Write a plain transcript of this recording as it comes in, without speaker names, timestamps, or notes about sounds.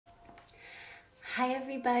Hi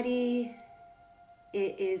everybody,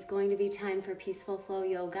 it is going to be time for Peaceful Flow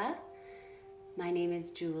Yoga. My name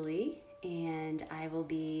is Julie and I will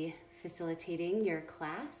be facilitating your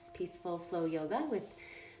class, Peaceful Flow Yoga with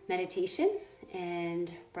meditation,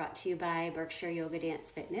 and brought to you by Berkshire Yoga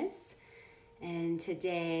Dance Fitness. And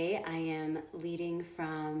today I am leading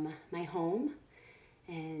from my home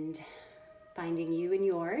and finding you and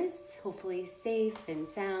yours, hopefully safe and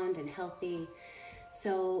sound and healthy.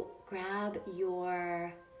 So grab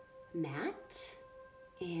your mat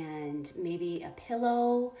and maybe a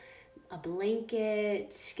pillow, a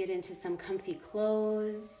blanket, get into some comfy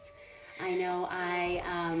clothes. I know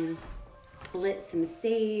I lit some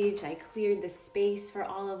sage. I cleared the space for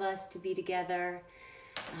all of us to be together.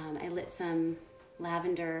 I lit some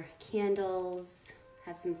lavender candles,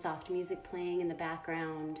 have some soft music playing in the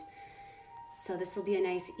background. So this will be a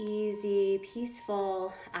nice, easy,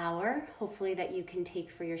 peaceful hour, hopefully that you can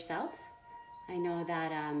take for yourself. I know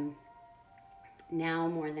that now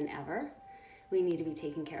more than ever, we need to be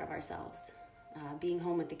taking care of ourselves. Being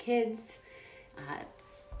home with the kids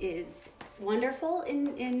is wonderful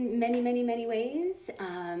in many, many, many ways,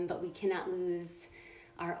 but we cannot lose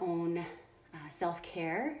our own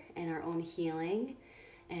self-care and our own healing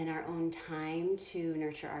and our own time to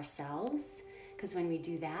nurture ourselves, because when we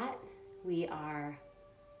do that, we are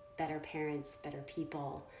better parents, better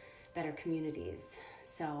people, better communities.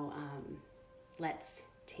 So let's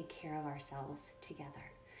take care of ourselves together.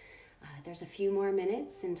 There's a few more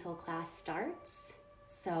minutes until class starts,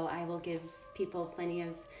 so I will give people plenty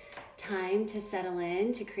of time to settle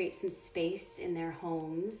in, to create some space in their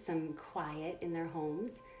homes, some quiet in their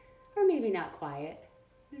homes, or maybe not quiet.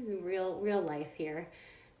 This is real life here,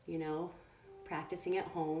 you know, practicing at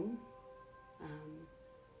home.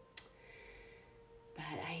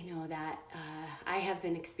 But I know that I have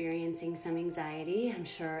been experiencing some anxiety. I'm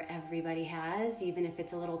sure everybody has, even if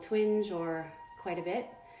it's a little twinge or quite a bit,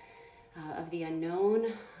 of the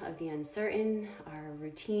unknown, of the uncertain. Our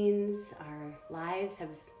routines, our lives have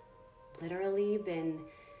literally been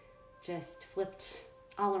just flipped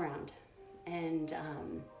all around. And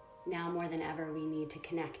now more than ever, we need to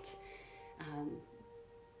connect.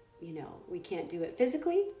 You know, we can't do it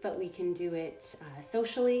physically, but we can do it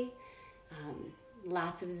socially.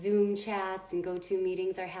 Lots of Zoom chats and go-to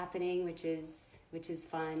meetings are happening, which is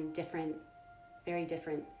fun, different, very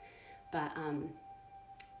different, but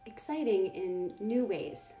exciting in new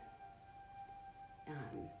ways.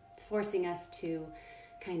 It's forcing us to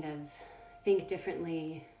kind of think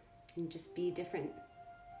differently and just be different.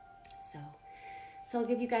 So I'll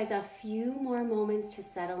give you guys a few more moments to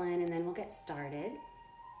settle in, and then we'll get started.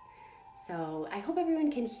 So I hope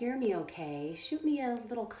everyone can hear me okay. Shoot me a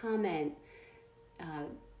little comment.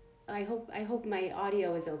 I hope my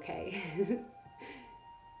audio is okay.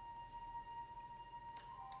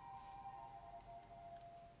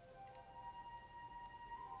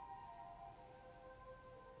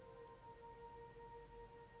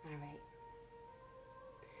 All right.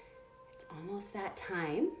 It's almost that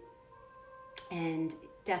time. And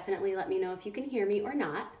definitely let me know if you can hear me or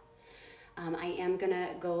not. I am gonna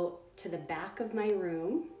go to the back of my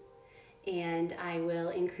room and I will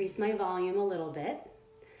increase my volume a little bit.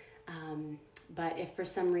 But if for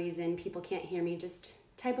some reason people can't hear me, just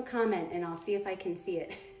type a comment and I'll see if I can see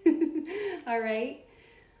it. All right.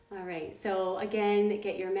 All right. So again,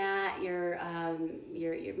 get your mat, your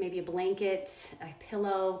maybe a blanket, a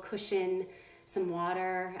pillow, cushion, some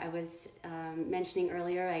water. I was mentioning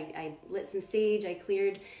earlier, I lit some sage. I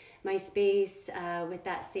cleared my space with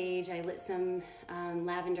that sage. I lit some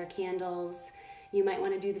lavender candles. You might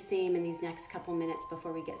want to do the same in these next couple minutes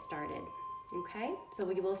before we get started. Okay, so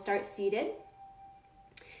we will start seated,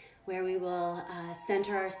 where we will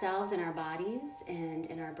center ourselves in our bodies and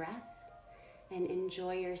in our breath, and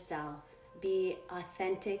enjoy yourself. Be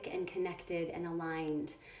authentic and connected and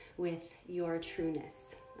aligned with your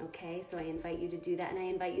trueness. Okay, so I invite you to do that, and I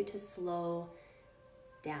invite you to slow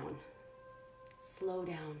down. Slow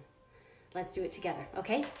down. Let's do it together,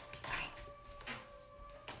 okay?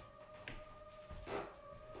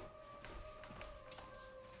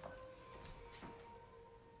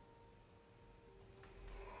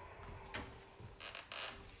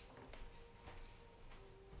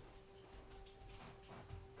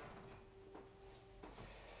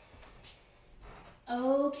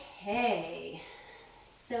 Okay,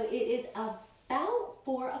 so it is about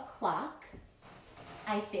 4 o'clock,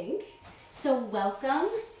 I think. So welcome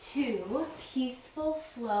to Peaceful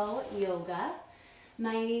Flow Yoga.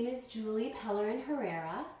 My name is Julie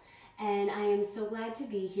Pellerin-Herrera, and I am so glad to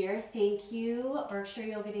be here. Thank you, Berkshire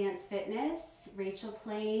Yoga Dance Fitness, Rachel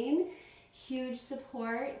Plain, huge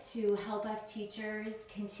support to help us teachers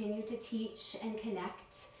continue to teach and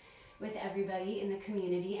connect with everybody in the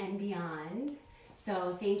community and beyond.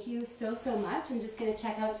 So thank you so, so much. I'm just going to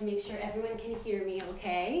check out to make sure everyone can hear me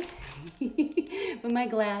okay. With my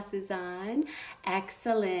glasses on.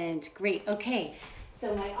 Excellent. Great. Okay.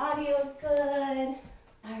 So my audio is good.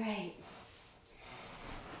 All right.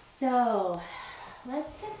 So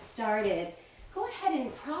let's get started. Go ahead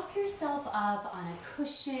and prop yourself up on a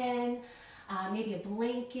cushion, maybe a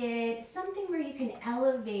blanket, something where you can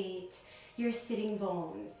elevate your sitting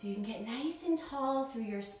bones so you can get nice and tall through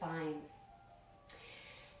your spine.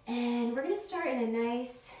 And we're going to start in a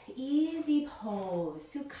nice, easy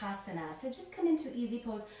pose, Sukhasana. So just come into easy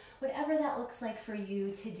pose, whatever that looks like for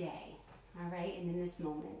you today, all right, and in this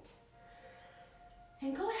moment.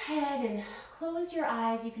 And go ahead and close your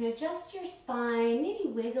eyes. You can adjust your spine, maybe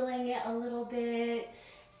wiggling it a little bit,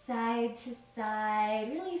 side to side,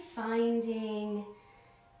 really finding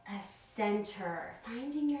a center,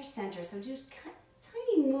 finding your center. So just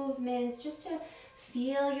tiny movements just to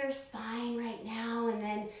feel your spine right now, and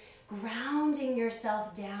then grounding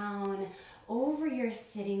yourself down over your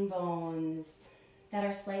sitting bones that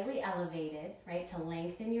are slightly elevated, right, to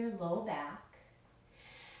lengthen your low back.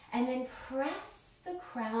 And then press the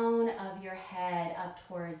crown of your head up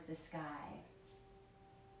towards the sky.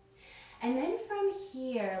 And then from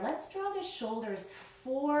here, let's draw the shoulders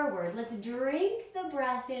forward. Let's drink the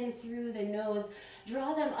breath in through the nose.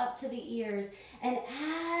 Draw them up to the ears. And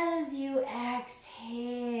as you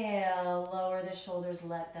exhale, lower the shoulders,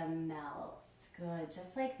 let them melt. Good,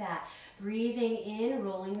 just like that. Breathing in,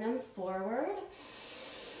 rolling them forward.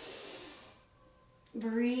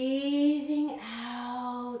 Breathing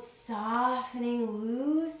out, softening,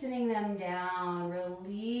 loosening them down,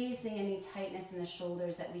 releasing any tightness in the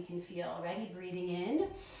shoulders that we can feel. Ready? Breathing in.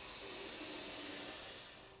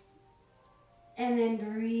 And then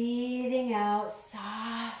breathing out,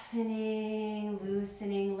 softening,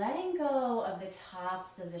 loosening, letting go of the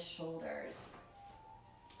tops of the shoulders.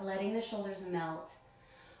 Letting the shoulders melt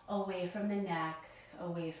away from the neck,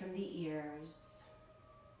 away from the ears.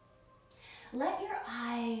 Let your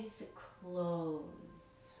eyes close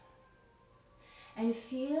and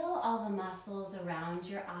feel all the muscles around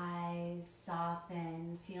your eyes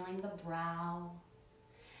soften, feeling the brow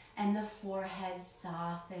and the forehead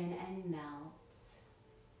soften and melt.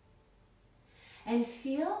 And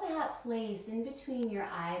feel that place in between your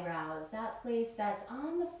eyebrows, that place that's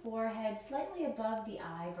on the forehead, slightly above the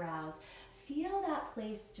eyebrows. Feel that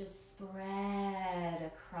place just spread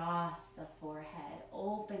across the forehead,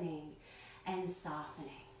 opening and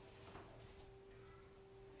softening.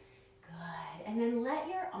 Good. And then let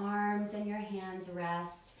your arms and your hands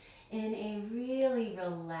rest in a really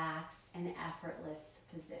relaxed and effortless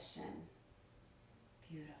position.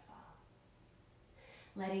 Beautiful.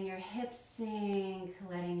 Letting your hips sink,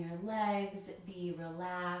 letting your legs be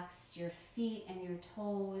relaxed, your feet and your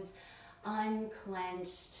toes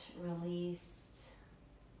unclenched, released.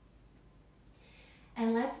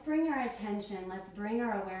 And let's bring our attention, let's bring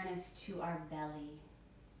our awareness to our belly.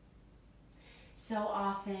 So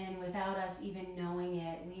often, without us even knowing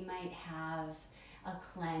it, we might have a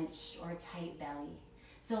clenched or tight belly.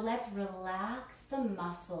 So let's relax the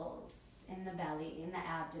muscles in the belly, in the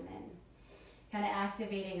abdomen. Kind of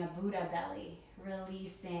activating a Buddha belly,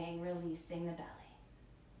 releasing the belly.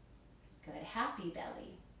 Good, happy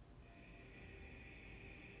belly.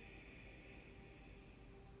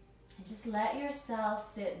 And just let yourself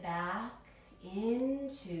sit back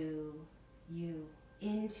into you,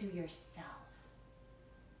 into yourself.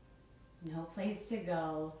 No place to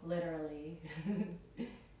go, literally.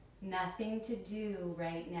 Nothing to do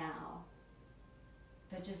right now,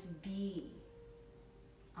 but just be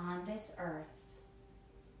on this earth,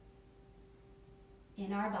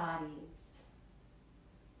 in our bodies,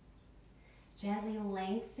 gently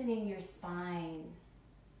lengthening your spine.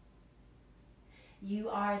 You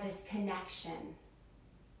are this connection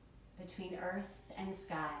between earth and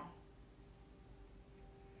sky.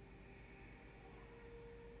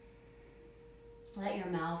 Let your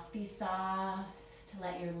mouth be soft,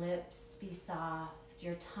 let your lips be soft,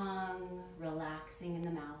 your tongue relaxing in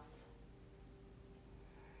the mouth.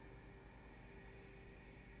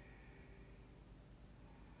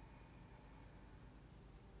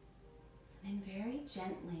 And very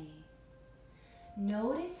gently,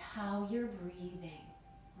 notice how you're breathing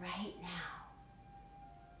right now.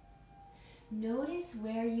 Notice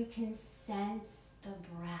where you can sense the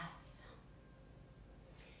breath.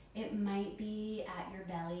 It might be at your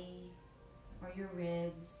belly or your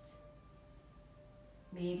ribs.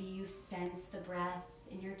 Maybe you sense the breath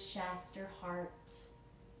in your chest or heart.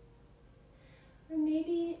 Or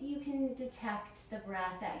maybe you can detect the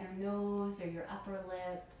breath at your nose or your upper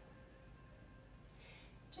lip.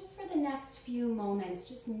 Just for the next few moments,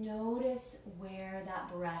 just notice where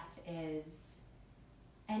that breath is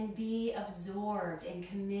and be absorbed and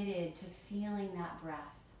committed to feeling that breath.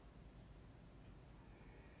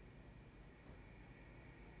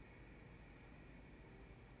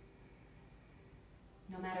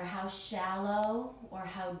 No matter how shallow or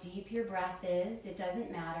how deep your breath is, it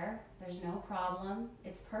doesn't matter. There's no problem.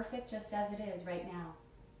 It's perfect just as it is right now.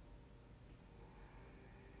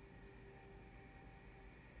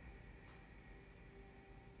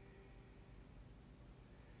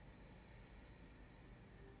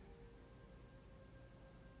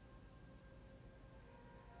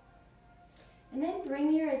 And then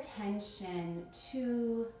bring your attention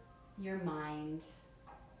to your mind.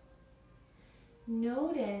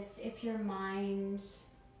 Notice if your mind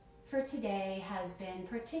for today has been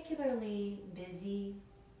particularly busy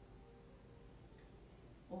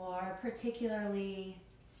or particularly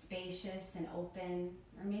spacious and open,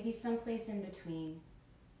 or maybe someplace in between.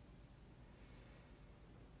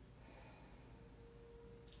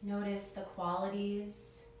 Notice the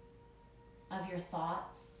qualities of your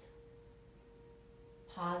thoughts,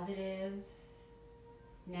 positive,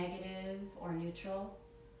 negative, or neutral,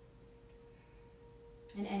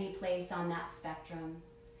 in any place on that spectrum.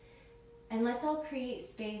 And let's all create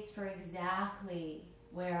space for exactly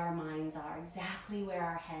where our minds are, exactly where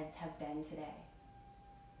our heads have been today.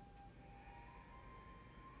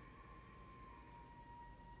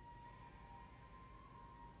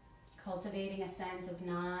 Cultivating a sense of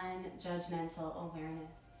non-judgmental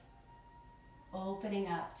awareness, opening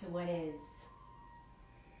up to what is.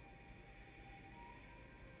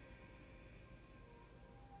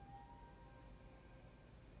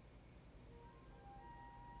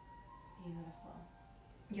 Beautiful.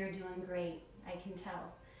 You're doing great, I can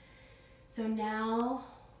tell. So now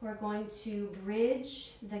we're going to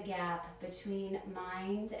bridge the gap between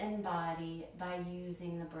mind and body by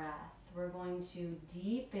using the breath. We're going to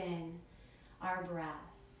deepen our breath.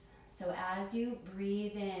 So as you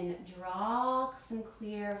breathe in, draw some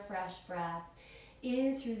clear, fresh breath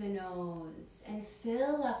in through the nose and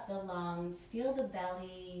fill up the lungs. Feel the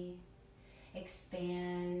belly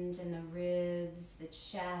expand and the ribs, the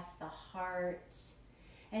chest, the heart,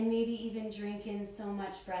 and maybe even drink in so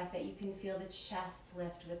much breath that you can feel the chest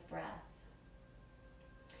lift with breath.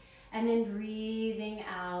 And then breathing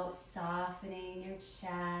out, softening your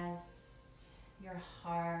chest, your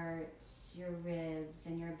heart, your ribs,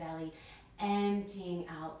 and your belly, emptying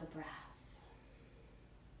out the breath.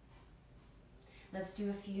 Let's do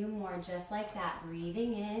a few more just like that.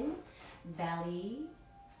 Breathing in, belly,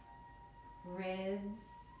 ribs,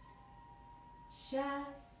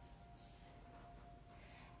 chest,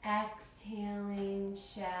 exhaling,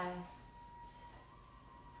 chest,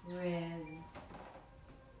 ribs,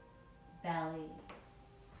 belly.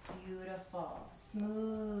 Beautiful.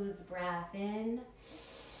 Smooth breath in.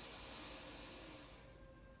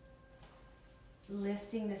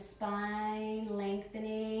 Lifting the spine,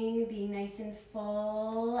 lengthening, being nice and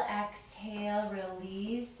full. Exhale,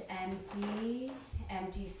 release, empty.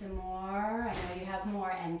 Empty some more. I know you have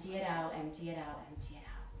more. Empty it out, empty it out, empty it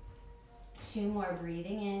out. 2 more.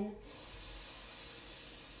 Breathing in.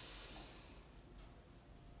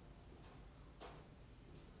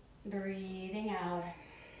 Breathing out.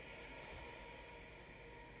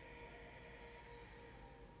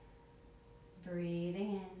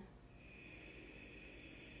 Breathing in.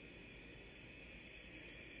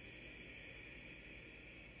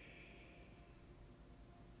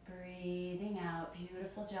 Breathing out.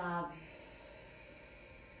 Beautiful job.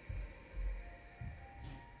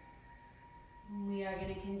 We are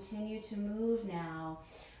going to continue to move now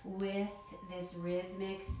with this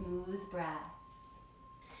rhythmic, smooth breath.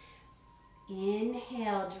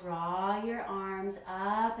 Inhale, draw your arms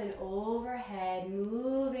up and overhead,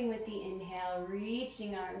 moving with the inhale,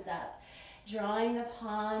 reaching arms up, drawing the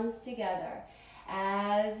palms together.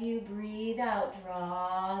 As you breathe out,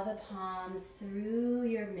 draw the palms through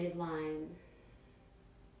your midline.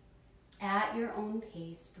 At your own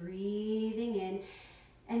pace, breathing in,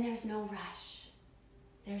 and there's no rush.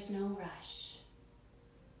 There's no rush.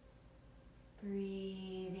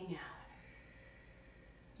 Breathing out.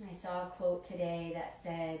 I saw a quote today that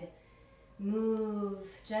said, move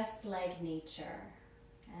just like nature,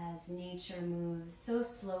 as nature moves so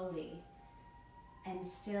slowly and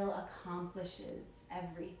still accomplishes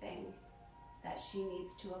everything that she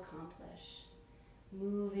needs to accomplish.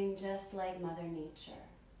 Moving just like Mother Nature.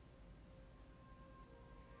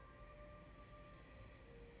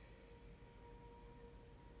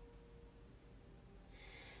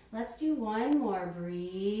 Let's do one more.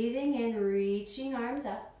 Breathing in, reaching arms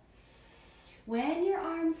up. When your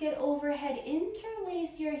arms get overhead,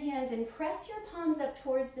 interlace your hands and press your palms up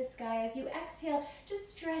towards the sky. As you exhale,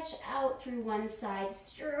 just stretch out through one side,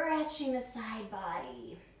 stretching the side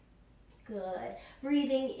body. Good.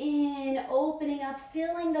 Breathing in, opening up,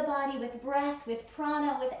 filling the body with breath, with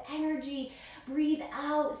prana, with energy. Breathe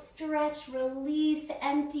out, stretch, release,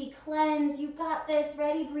 empty, cleanse. You got this.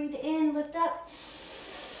 Ready? Breathe in, lift up.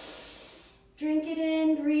 Drink it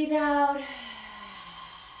in, breathe out.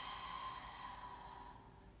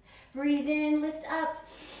 Breathe in, lift up.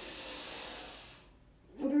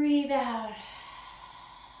 Breathe out.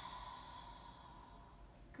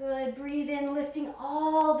 Good. Breathe in, lifting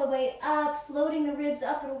all the way up, floating the ribs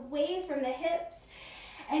up and away from the hips.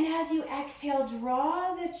 And as you exhale,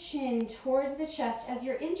 draw the chin towards the chest. As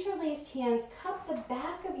your interlaced hands cup the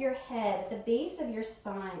back of your head at the base of your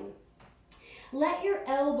spine. Let your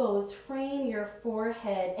elbows frame your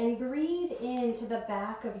forehead and breathe into the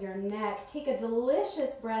back of your neck. Take a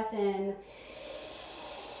delicious breath in.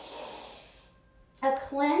 A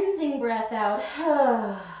cleansing breath out.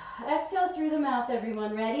 Exhale through the mouth,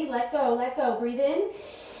 everyone. Ready? Let go, let go. Breathe in.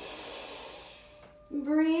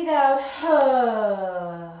 Breathe out.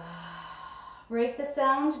 Break the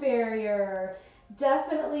sound barrier.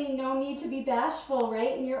 Definitely no need to be bashful,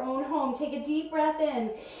 right? In your own home. Take a deep breath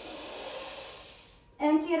in.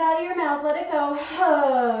 Empty it out of your mouth. Let it go.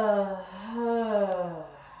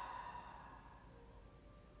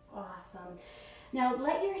 Awesome. Now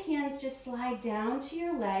let your hands just slide down to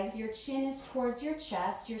your legs. Your chin is towards your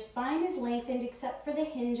chest. Your spine is lengthened except for the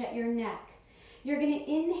hinge at your neck. You're going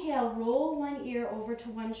to inhale, roll one ear over to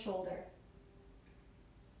one shoulder.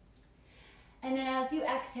 And then as you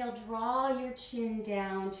exhale, draw your chin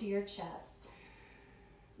down to your chest.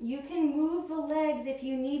 You can move the legs if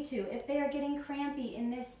you need to. If they are getting crampy in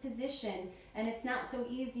this position and it's not so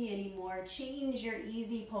easy anymore, change your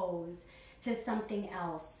easy pose to something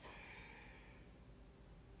else.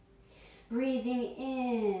 Breathing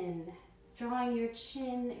in, drawing your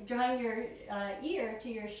ear to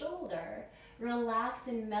your shoulder. Relax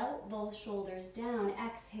and melt both shoulders down.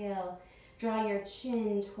 Exhale, draw your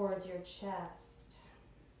chin towards your chest.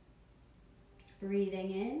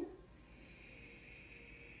 Breathing in.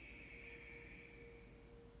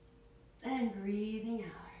 And breathing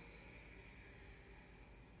out.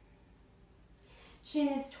 Chin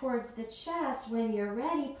is towards the chest. When you're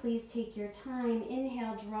ready, please take your time.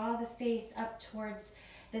 Inhale, draw the face up towards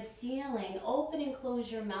the ceiling. Open and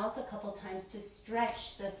close your mouth a couple times to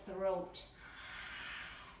stretch the throat.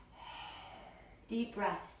 Deep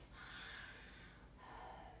breaths.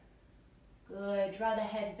 Good. Draw the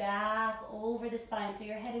head back over the spine so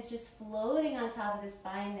your head is just floating on top of the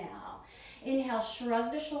spine now. Inhale,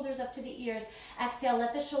 shrug the shoulders up to the ears. Exhale,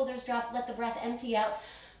 let the shoulders drop, let the breath empty out.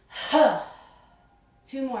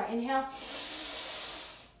 Two more. Inhale.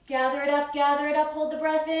 Gather it up, hold the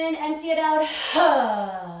breath in, empty it out.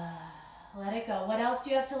 Let it go. What else do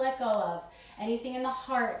you have to let go of? Anything in the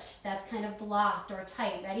heart that's kind of blocked or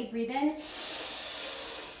tight. Ready? Breathe in.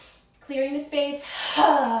 Clearing the space.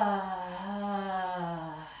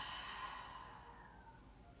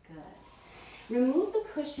 Remove the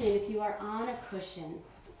cushion if you are on a cushion.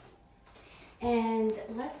 And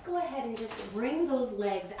let's go ahead and just bring those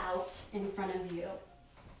legs out in front of you.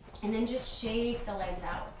 And then just shake the legs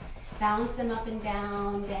out. Bounce them up and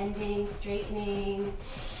down, bending, straightening,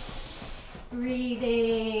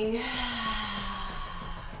 breathing.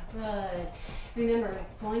 Good. Remember,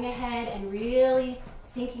 going ahead and really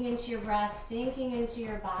sinking into your breath, sinking into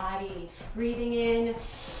your body. Breathing in.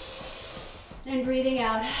 And breathing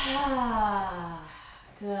out.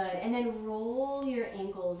 Good. And then roll your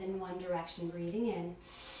ankles in one direction. Breathing in.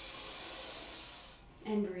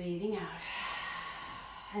 And breathing out.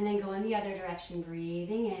 And then go in the other direction.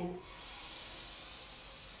 Breathing in.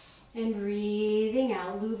 And breathing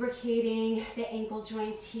out. Lubricating the ankle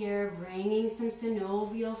joints here. Bringing some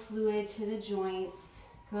synovial fluid to the joints.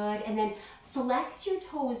 Good. And then flex your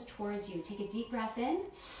toes towards you. Take a deep breath in.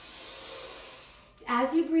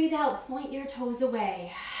 As you breathe out, point your toes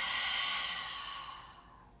away.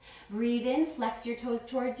 Breathe in, flex your toes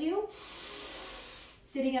towards you.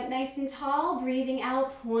 Sitting up nice and tall, breathing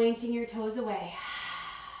out, pointing your toes away.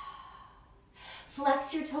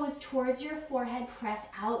 Flex your toes towards your forehead, press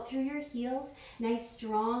out through your heels. Nice,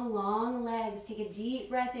 strong, long legs. Take a deep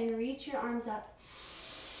breath in, reach your arms up.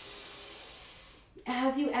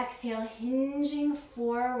 As you exhale, hinging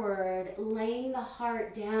forward, laying the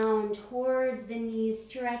heart down towards the knees,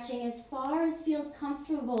 stretching as far as feels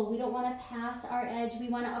comfortable. We don't want to pass our edge. We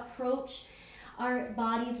want to approach our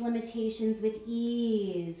body's limitations with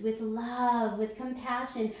ease, with love, with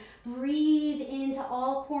compassion. Breathe into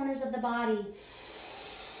all corners of the body.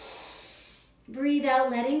 Breathe out,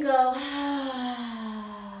 letting go.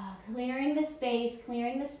 Clearing the space,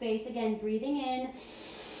 clearing the space. Again, breathing in.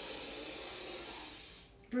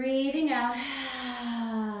 Breathing out.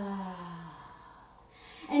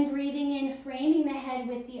 And breathing in, framing the head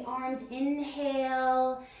with the arms.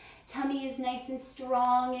 Inhale. Tummy is nice and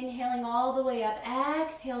strong. Inhaling all the way up.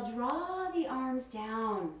 Exhale, draw the arms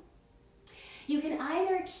down. You can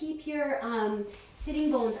either keep your sitting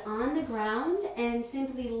bones on the ground and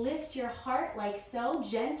simply lift your heart like so,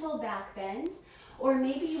 gentle back bend. Or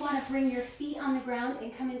maybe you want to bring your feet on the ground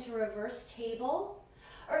and come into reverse table.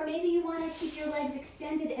 Or maybe you want to keep your legs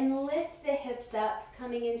extended and lift the hips up,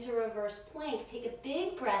 coming into reverse plank. Take a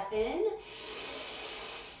big breath in.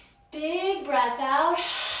 Big breath out.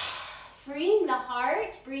 Freeing the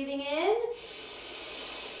heart, breathing in.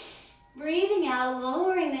 Breathing out,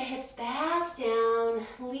 lowering the hips back down.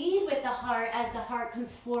 Lead with the heart as the heart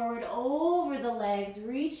comes forward over the legs,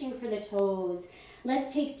 reaching for the toes.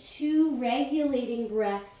 Let's take 2 regulating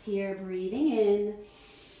breaths here. Breathing in.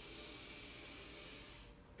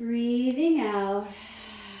 Breathing out.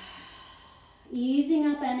 Easing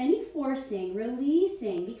up on any forcing,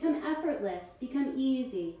 releasing. Become effortless, become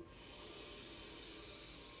easy.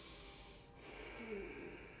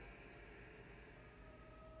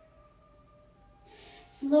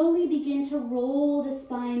 Slowly begin to roll the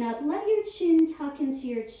spine up. Let your chin tuck into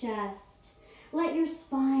your chest. Let your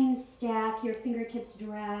spine stack, your fingertips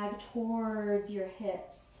drag towards your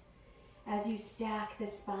hips as you stack the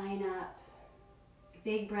spine up.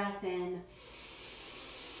 Big breath in.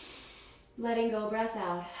 Letting go, breath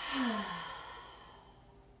out.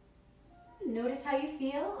 Notice how you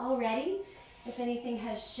feel already. If anything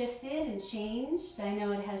has shifted and changed, I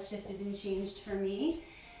know it has shifted and changed for me.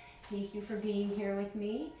 Thank you for being here with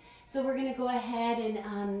me. So we're going to go ahead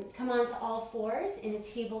and come onto all fours in a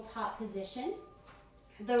tabletop position.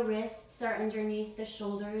 The wrists are underneath the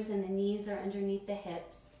shoulders and the knees are underneath the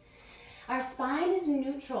hips. Our spine is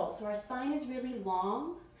neutral, so our spine is really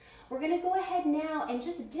long. We're going to go ahead now and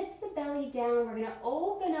just dip the belly down. We're going to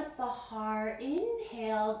open up the heart.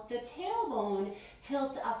 Inhale, the tailbone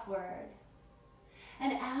tilts upward.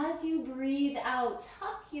 And as you breathe out,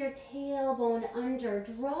 tuck your tailbone under,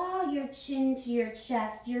 draw your chin to your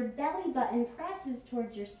chest, your belly button presses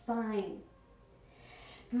towards your spine.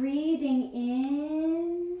 Breathing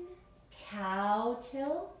in, cow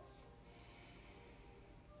tilt.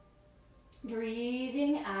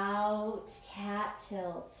 Breathing out, cat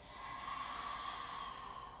tilt.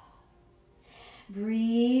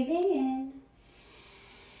 Breathing in.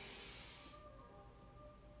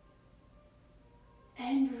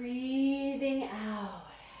 And breathing out.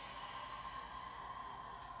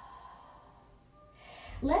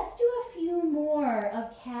 Let's do a few more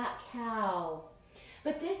of cat-cow.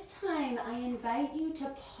 But this time, I invite you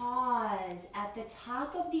to pause at the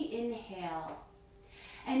top of the inhale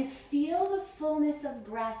and feel the fullness of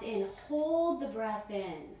breath in. Hold the breath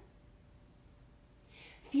in.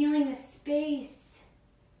 Feeling the space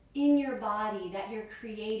in your body that you're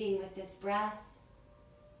creating with this breath.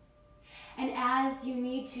 And as you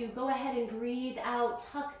need to, go ahead and breathe out.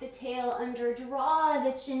 Tuck the tail under. Draw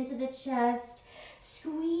the chin to the chest.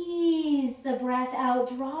 Squeeze the breath out.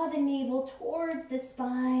 Draw the navel towards the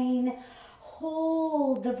spine.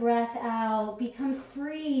 Hold the breath out. Become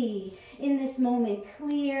free in this moment.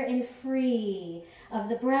 Clear and free of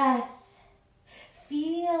the breath.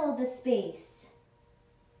 Feel the space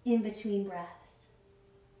in between breaths.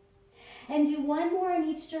 And do one more in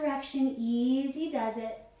each direction. Easy does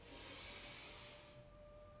it.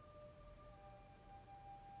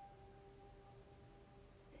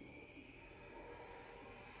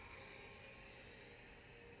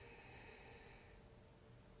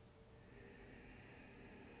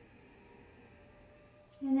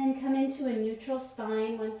 And then come into a neutral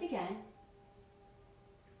spine once again.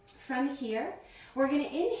 From here, we're going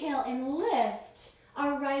to inhale and lift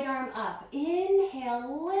our right arm up.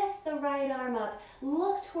 Inhale, lift the right arm up.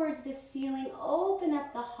 Look towards the ceiling, open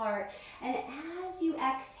up the heart. And as you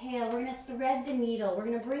exhale, we're going to thread the needle. We're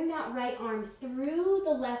going to bring that right arm through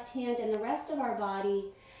the left hand and the rest of our body.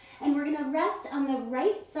 And we're going to rest on the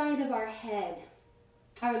right side of our head.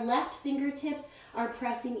 Our left fingertips are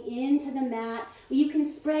pressing into the mat. You can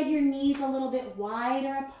spread your knees a little bit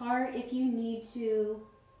wider apart if you need to.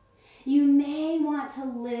 You may want to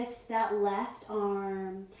lift that left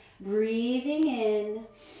arm. Breathing in,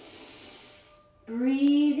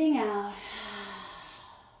 breathing out.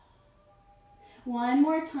 One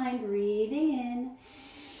more time, breathing in,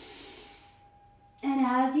 And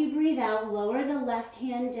as you breathe out, lower the left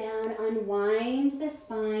hand down, unwind the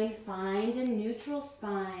spine, find a neutral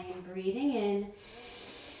spine, breathing in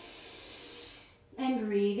and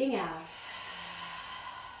breathing out.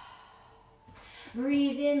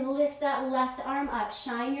 Breathe in, lift that left arm up,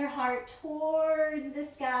 shine your heart towards the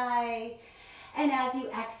sky. And as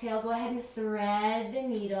you exhale, go ahead and thread the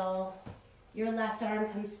needle. Your left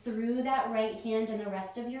arm comes through that right hand and the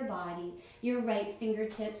rest of your body. Your right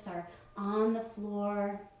fingertips are on the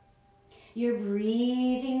floor. You're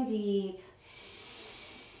breathing deep.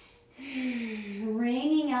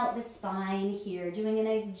 Wringing out the spine here, doing a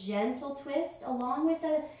nice gentle twist along with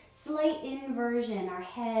a slight inversion. Our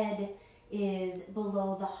head is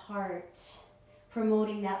below the heart,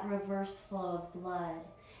 promoting that reverse flow of blood.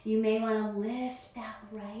 You may want to lift that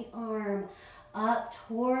right arm up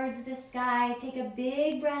towards the sky. Take a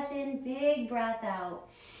big breath in, big breath out.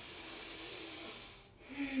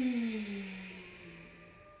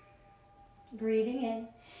 Breathing in.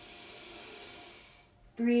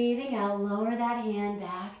 Breathing out, lower that hand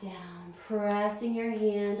back down, pressing your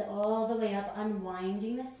hand all the way up,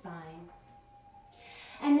 unwinding the spine.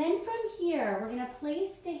 And then from here, we're going to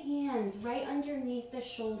place the hands right underneath the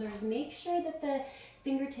shoulders. Make sure that the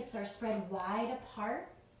fingertips are spread wide apart.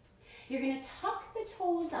 You're going to tuck the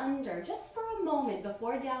toes under just for a moment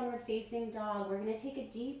before downward facing dog. We're going to take a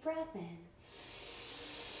deep breath in.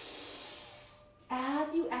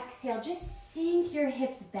 As you exhale, just sink your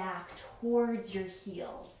hips back towards your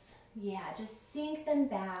heels. Yeah, just sink them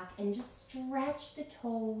back and just stretch the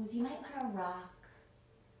toes. You might want to rock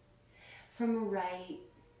from right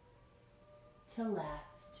to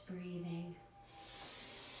left, breathing.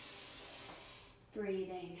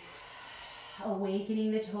 Breathing.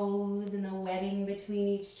 Awakening the toes and the webbing between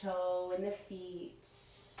each toe and the feet.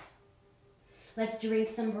 Let's drink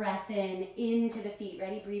some breath in into the feet.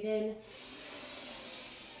 Ready? Breathe in.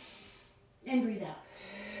 And breathe out.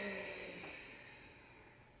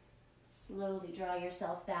 Slowly draw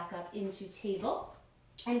yourself back up into table.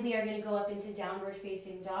 And we are going to go up into downward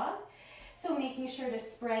facing dog. So making sure to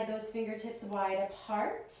spread those fingertips wide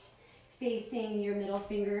apart, facing your middle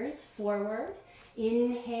fingers forward.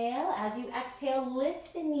 Inhale. As you exhale,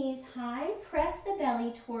 lift the knees high. Press the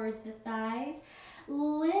belly towards the thighs.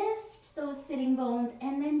 Lift those sitting bones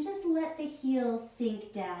and then just let the heels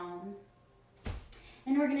sink down.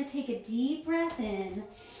 And we're going to take a deep breath in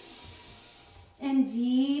and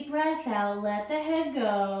deep breath out. Let the head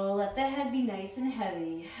go. Let the head be nice and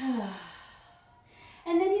heavy.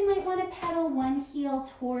 And then you might want to pedal one heel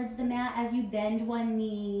towards the mat as you bend one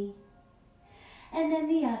knee. And then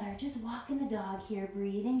the other. Just walking the dog here,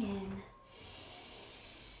 breathing in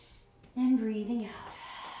and breathing out.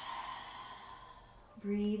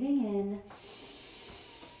 Breathing in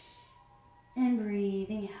and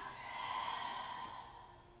breathing out.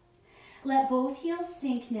 Let both heels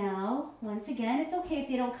sink now. Once again, it's okay if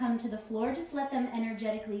they don't come to the floor. Just let them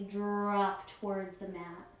energetically drop towards the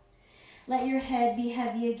mat. Let your head be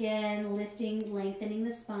heavy again, lifting, lengthening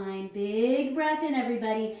the spine. Big breath in,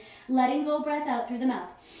 everybody. Letting go, breath out through the mouth.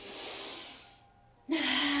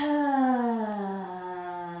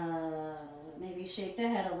 Maybe shake the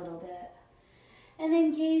head a little bit. And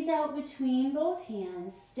then gaze out between both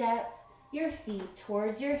hands. Step your feet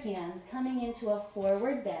towards your hands, coming into a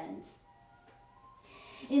forward bend.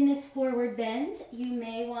 In this forward bend, you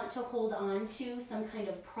may want to hold on to some kind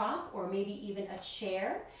of prop or maybe even a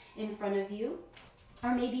chair in front of you.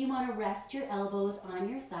 Or maybe you want to rest your elbows on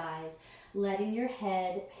your thighs, letting your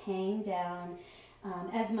head hang down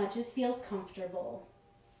as much as feels comfortable.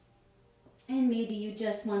 And maybe you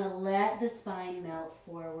just want to let the spine melt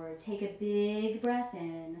forward. Take a big breath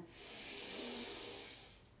in.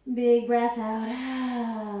 Big breath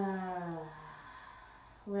out.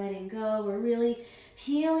 Letting go. We're really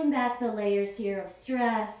peeling back the layers here of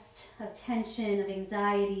stress, of tension, of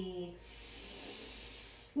anxiety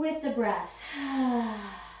with the breath.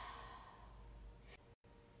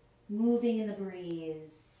 Moving in the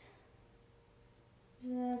breeze.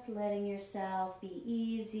 Just letting yourself be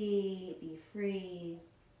easy, be free.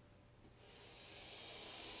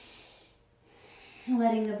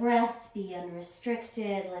 Letting the breath be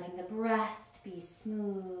unrestricted, letting the breath be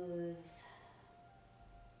smooth.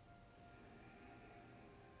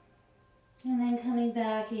 And then coming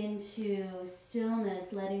back into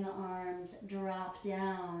stillness, letting the arms drop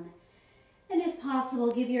down. And if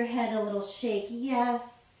possible, give your head a little shake.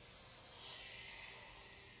 Yes.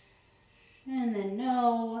 And then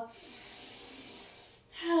no.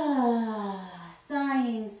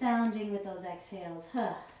 Sighing, sounding with those exhales.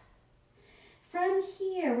 From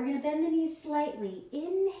here, here, we're going to bend the knees slightly.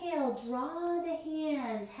 Inhale, draw the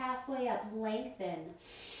hands halfway up, lengthen.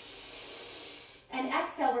 And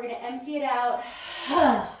exhale, we're going to empty it out.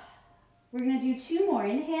 We're going to do 2 more.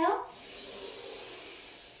 Inhale.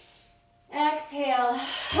 Exhale.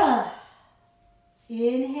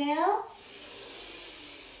 Inhale.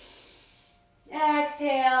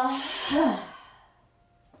 Exhale.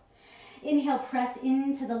 Inhale, press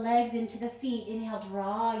into the legs, into the feet. Inhale,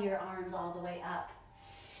 draw your arms all the way up.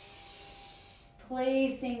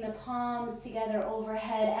 Placing the palms together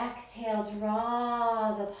overhead. Exhale,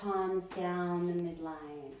 draw the palms down the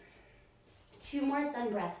midline. 2 more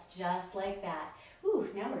sun breaths, just like that. Ooh,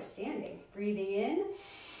 now we're standing. Breathing in.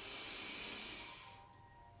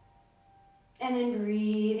 And then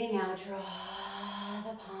breathing out, draw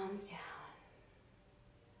the palms down.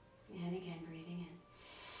 And again, breathing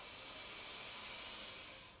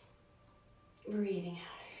in. Breathing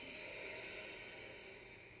out.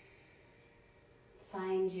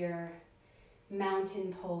 Find your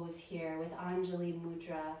mountain pose here with Anjali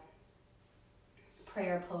Mudra,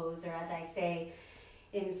 prayer pose, or as I say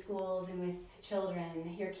in schools and with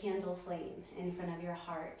children, your candle flame in front of your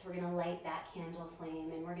heart. We're going to light that candle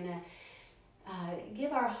flame, and we're going to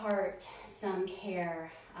give our heart some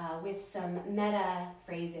care with some metta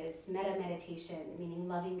phrases, metta meditation, meaning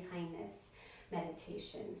loving kindness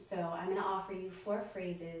meditation. So I'm going to offer you 4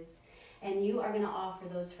 phrases, and you are going to offer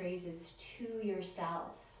those phrases to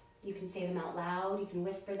yourself. You can say them out loud, you can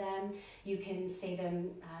whisper them, you can say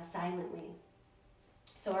them silently.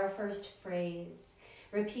 So our first phrase,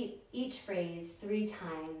 repeat each phrase 3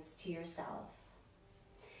 times to yourself.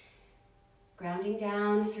 Grounding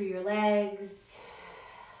down through your legs,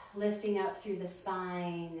 lifting up through the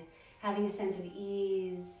spine, having a sense of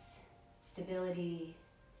ease, stability,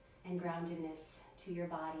 and groundedness to your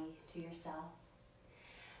body, to yourself.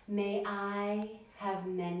 May I have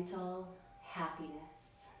mental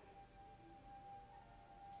happiness.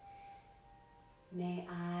 May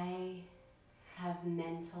I have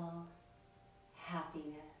mental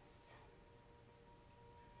happiness.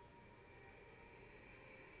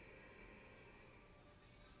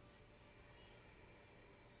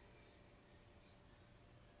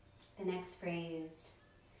 The next phrase,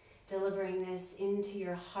 delivering this into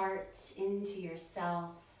your heart, into yourself.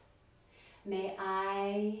 May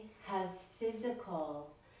I have physical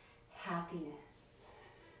happiness.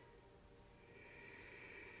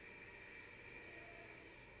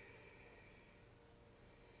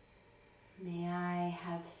 May I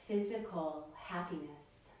have physical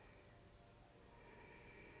happiness.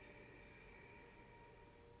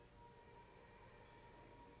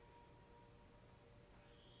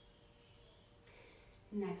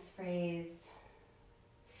 Next phrase,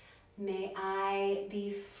 may I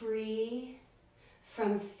be free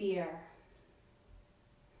from fear.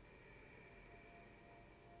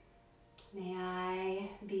 May I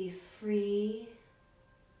be free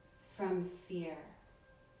from fear.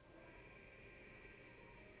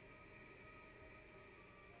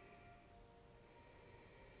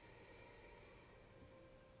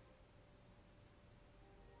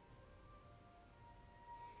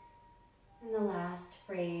 And the last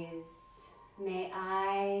phrase, may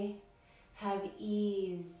I have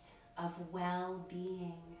ease of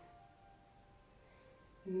well-being.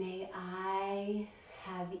 May I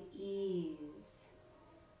have ease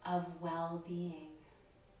of well-being.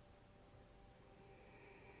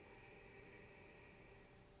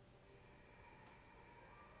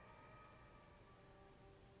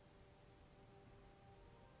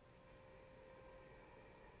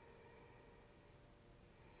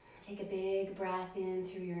 Take a big breath in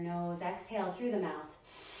through your nose. Exhale through the mouth.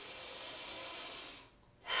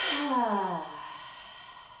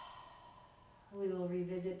 We will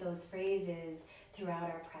revisit those phrases throughout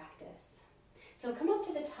our practice. So come up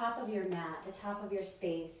to the top of your mat, the top of your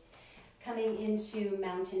space, coming into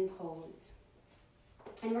mountain pose.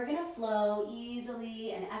 And we're going to flow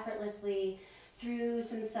easily and effortlessly through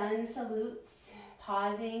some sun salutes,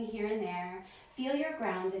 pausing here and there. Feel your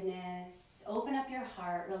groundedness. Open up your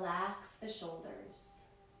heart. Relax the shoulders.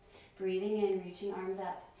 Breathing in, reaching arms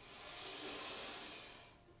up.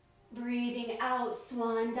 Breathing out,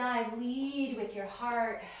 swan dive. Lead with your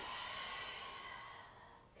heart.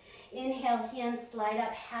 Inhale, hands slide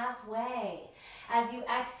up halfway. As you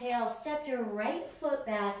exhale, step your right foot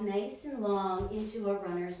back nice and long into a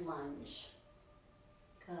runner's lunge.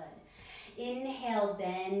 Good. Inhale,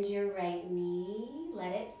 bend your right knee.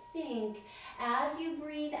 Let it sink. As you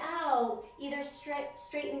breathe out, either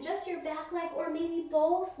straighten just your back leg or maybe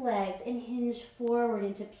both legs and hinge forward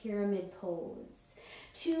into pyramid pose.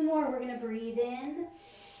 2 more. We're going to breathe in.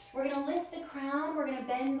 We're going to lift the crown. We're going to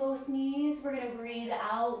bend both knees. We're going to breathe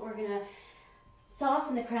out. We're going to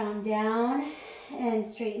soften the crown down and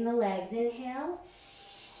straighten the legs. Inhale.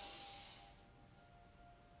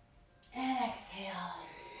 Exhale.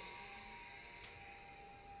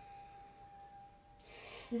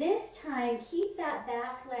 This time, keep that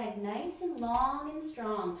back leg nice and long and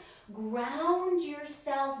strong. Ground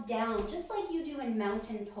yourself down, just like you do in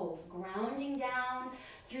mountain pose. Grounding down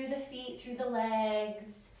through the feet, through the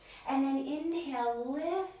legs. And then inhale,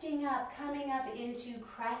 lifting up, coming up into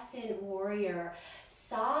crescent warrior.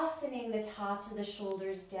 Softening the tops of the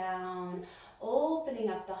shoulders down. Opening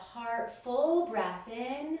up the heart. Full breath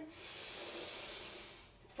in.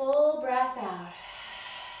 Full breath out.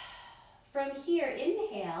 From here,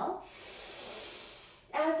 inhale.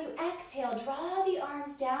 As you exhale, draw the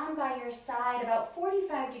arms down by your side about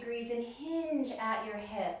 45 degrees and hinge at your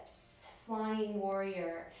hips. Flying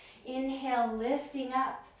warrior. Inhale, lifting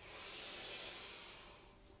up.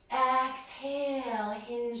 Exhale,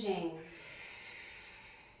 hinging.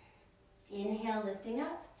 Inhale, lifting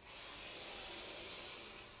up.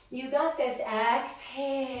 You got this.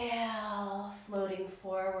 Exhale, floating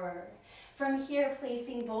forward. From here,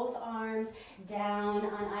 placing both arms down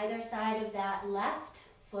on either side of that left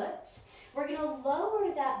foot. We're going to lower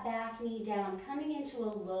that back knee down, coming into a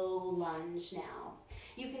low lunge now.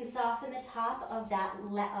 You can soften the top of that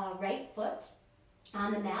right foot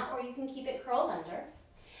on the mat, or you can keep it curled under.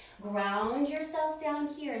 Ground yourself down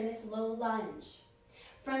here in this low lunge.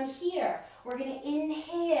 From here, we're going to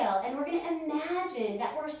inhale, and we're going to imagine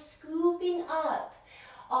that we're scooping up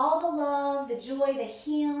all the love, the joy, the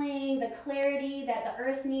healing, the clarity that the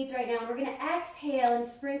earth needs right now. And we're going to exhale and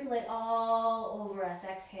sprinkle it all over us.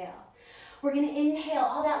 Exhale. We're going to inhale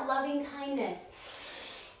all that loving kindness,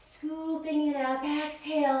 scooping it up.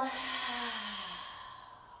 Exhale.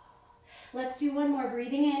 Let's do one more.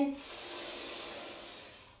 Breathing in.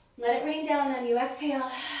 Let it rain down on you. Exhale.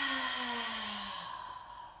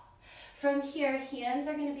 From here, hands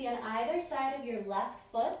are going to be on either side of your left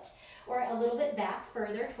foot, or a little bit back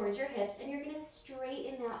further towards your hips, and you're going to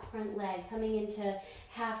straighten that front leg, coming into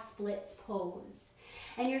half splits pose.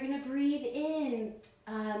 And you're going to breathe in,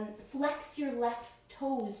 flex your left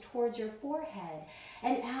toes towards your forehead,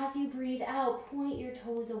 and as you breathe out, point your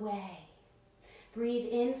toes away.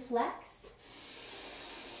 Breathe in, flex.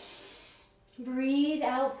 Breathe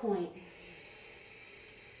out, point.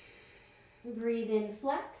 Breathe in,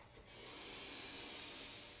 flex.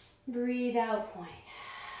 Breathe out, point.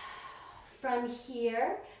 From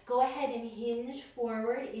here, go ahead and hinge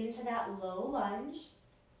forward into that low lunge.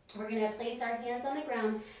 We're going to place our hands on the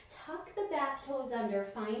ground, tuck the back toes under,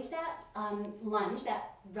 find that lunge,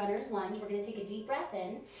 that runner's lunge. We're going to take a deep breath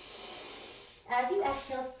in. As you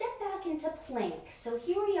exhale, step back into plank. So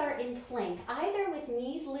here we are in plank, either with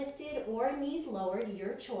knees lifted or knees lowered,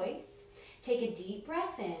 your choice. Take a deep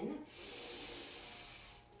breath in,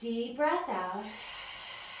 deep breath out,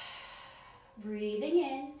 breathing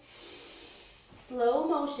in. Slow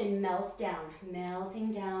motion, melt down,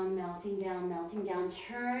 melting down, melting down, melting down.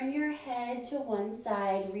 Turn your head to one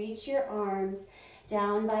side, reach your arms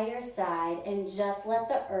down by your side, and just let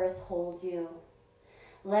the earth hold you.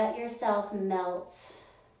 Let yourself melt.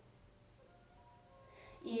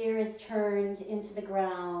 Ear is turned into the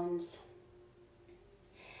ground.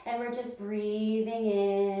 And we're just breathing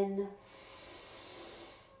in,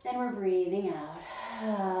 and we're breathing out.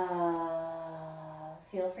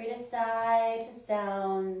 Feel free to sigh to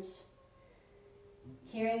sound.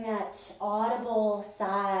 Hearing that audible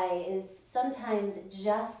sigh is sometimes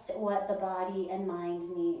just what the body and mind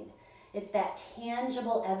need. It's that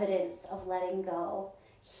tangible evidence of letting go,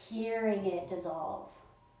 hearing it dissolve.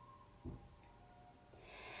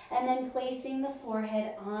 And then placing the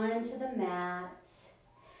forehead onto the mat.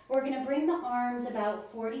 We're going to bring the arms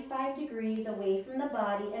about 45 degrees away from the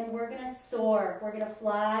body, and we're going to soar. We're going to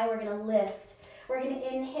fly. We're going to lift. We're going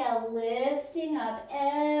to inhale, lifting up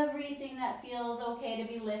everything that feels okay to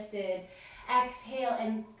be lifted. Exhale,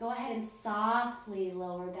 and go ahead and softly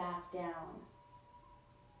lower back down.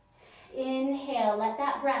 Inhale, let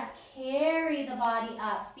that breath carry the body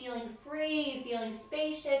up, feeling free, feeling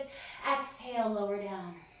spacious. Exhale, lower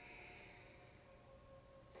down.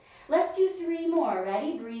 Let's do 3 more.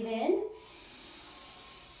 Ready? Breathe in.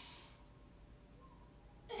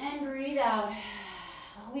 And breathe out.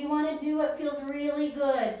 We want to do what feels really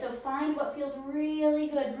good. So find what feels really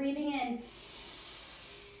good. Breathing in.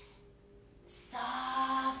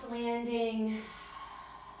 Soft landing.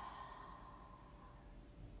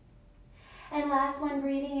 And last one,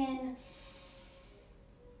 breathing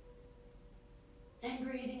in. And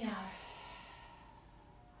breathing out.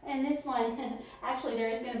 And this one, actually there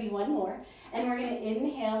is going to be one more. And we're going to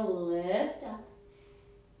inhale, lift up.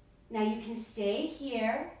 Now you can stay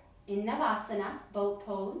here in Navasana, boat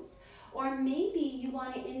pose, or maybe you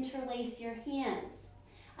want to interlace your hands.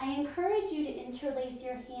 I encourage you to interlace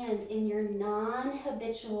your hands in your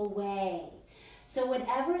non-habitual way. So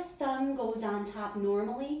whatever thumb goes on top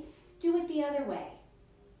normally, do it the other way.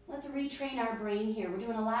 Let's retrain our brain here. We're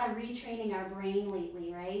doing a lot of retraining our brain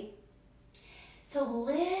lately, right? So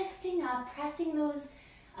lifting up, pressing those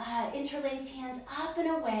interlaced hands up and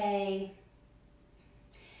away.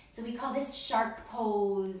 So we call this shark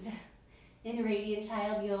pose in Radiant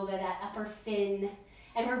Child Yoga, that upper fin.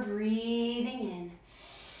 And we're breathing in,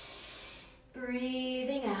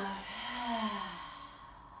 breathing out.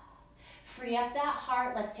 Free up that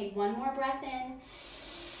heart. Let's take one more breath in.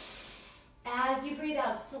 As you breathe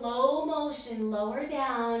out, slow motion, lower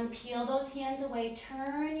down, peel those hands away,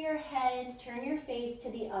 turn your head, turn your face to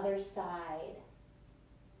the other side.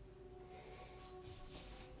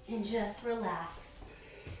 And just relax.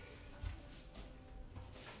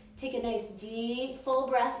 Take a nice deep, full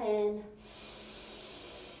breath in.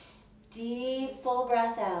 Deep, full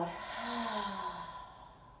breath out.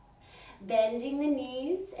 Bending the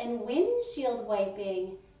knees and windshield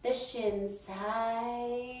wiping the shins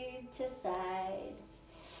side to side.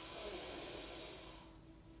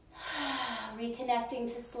 Reconnecting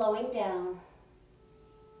to slowing down.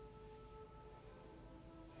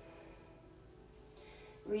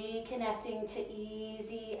 Reconnecting to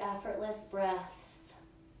easy, effortless breaths.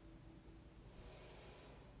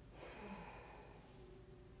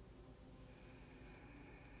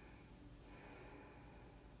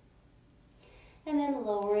 And then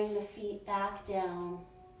lowering the feet back down.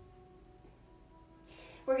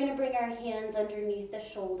 We're going to bring our hands underneath the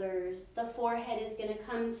shoulders. The forehead is going to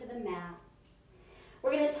come to the mat.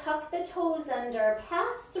 We're going to tuck the toes under,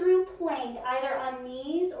 pass through plank, either on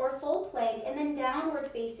knees or full plank, and then downward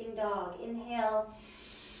facing dog. Inhale,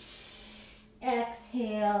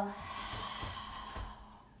 exhale.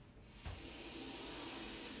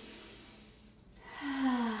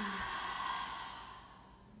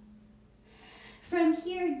 From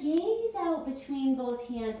here, gaze out between both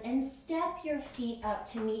hands and step your feet up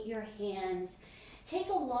to meet your hands. Take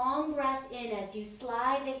a long breath in as you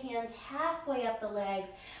slide the hands halfway up the legs.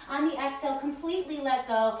 On the exhale, completely let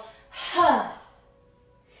go.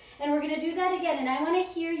 And we're going to do that again. And I want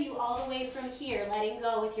to hear you all the way from here, letting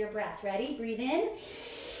go with your breath. Ready? Breathe in.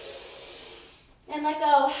 And let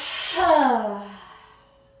go.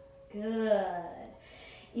 Good.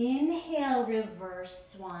 Inhale,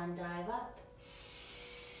 reverse swan dive up.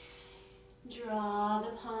 Draw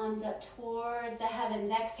the palms up towards the heavens.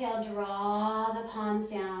 Exhale, draw the palms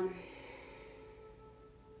down.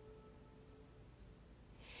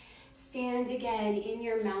 Stand again in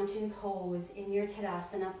your mountain pose, in your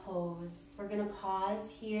Tadasana pose. We're going to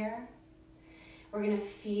pause here. We're going to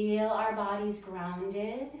feel our bodies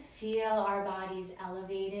grounded, feel our bodies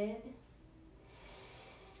elevated.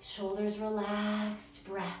 Shoulders relaxed,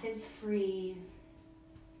 breath is free.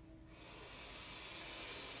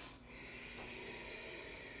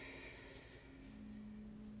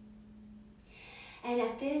 And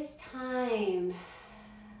at this time,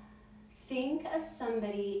 think of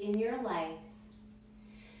somebody in your life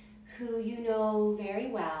who you know very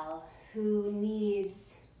well, who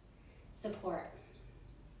needs support,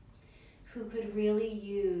 who could really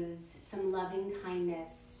use some loving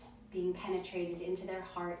kindness being penetrated into their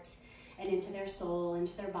heart and into their soul,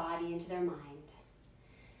 into their body, into their mind.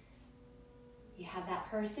 You have that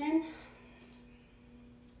person?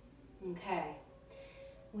 Okay.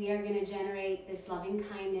 We are going to generate this loving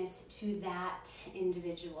kindness to that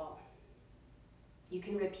individual. You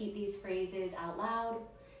can repeat these phrases out loud,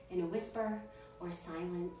 in a whisper, or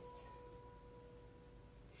silenced.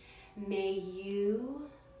 May you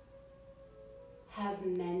have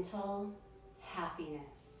mental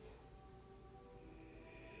happiness.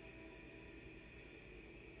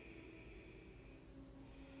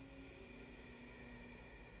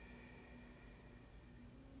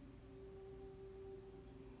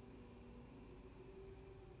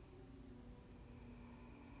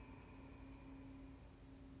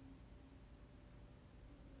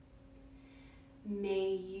 May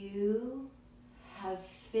you have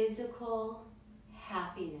physical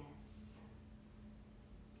happiness.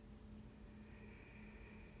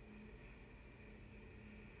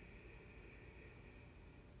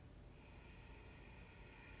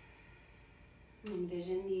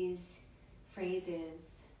 Envision these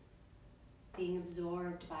phrases being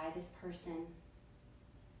absorbed by this person.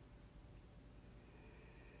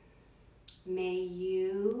 May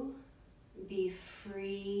you be free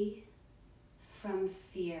free from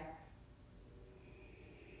fear.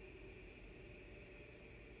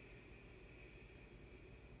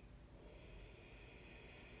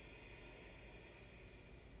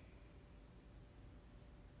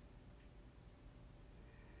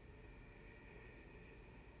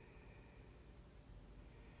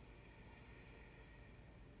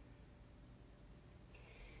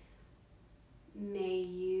 May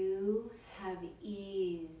you have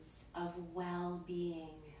ease of well-being.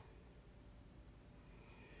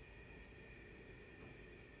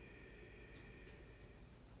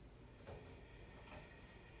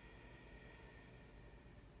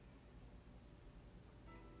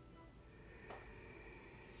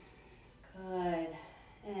 Good.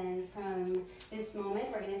 And from this moment,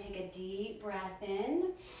 we're going to take a deep breath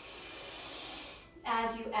in.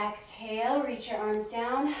 As you exhale, reach your arms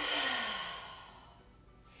down.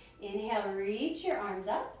 Inhale, reach your arms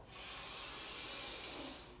up.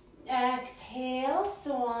 Exhale,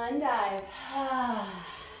 swan dive.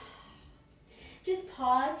 Just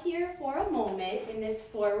pause here for a moment in this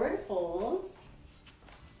forward fold.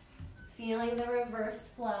 Feeling the reverse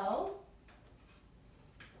flow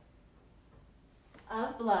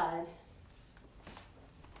of blood.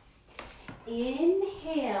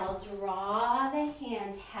 Inhale, draw the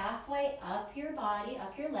hands halfway up your body,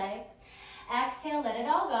 up your legs. Exhale, let it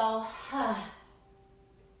all go.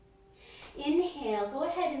 Inhale, go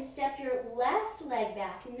ahead and step your left leg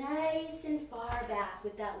back, nice and far back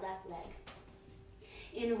with that left leg.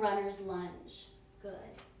 In runner's lunge.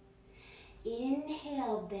 Good.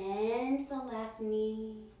 Inhale, bend the left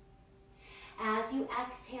knee. As you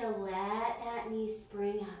exhale, let that knee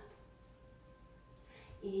spring up.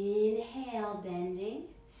 Inhale, bending.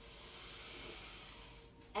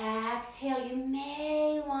 Exhale, you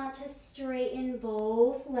may want to straighten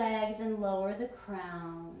both legs and lower the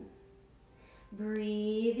crown.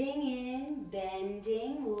 Breathing in,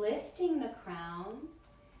 bending, lifting the crown.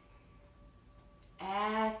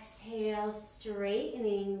 Exhale,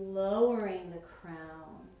 straightening, lowering the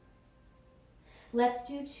crown. Let's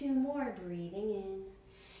do 2 more. Breathing in.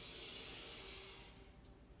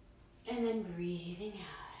 And then breathing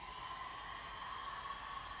out.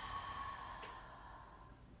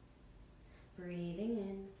 Breathing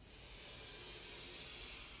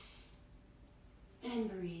in and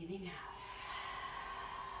breathing out.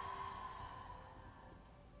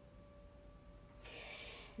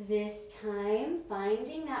 This time,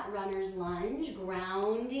 finding that runner's lunge,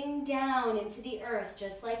 grounding down into the earth,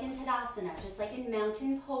 just like in Tadasana, just like in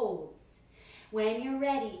mountain pose. When you're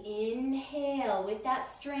ready, inhale with that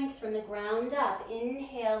strength from the ground up.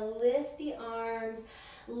 Inhale, lift the arms,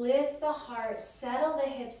 lift the heart, settle the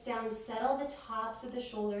hips down, settle the tops of the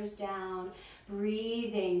shoulders down.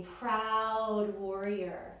 Breathing, proud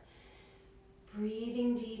warrior.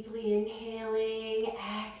 Breathing deeply, inhaling,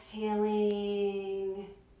 exhaling.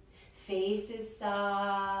 Face is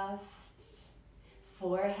soft,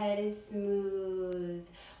 forehead is smooth.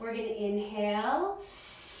 We're going to inhale.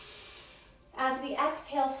 As we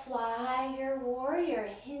exhale, fly your warrior,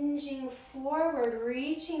 hinging forward,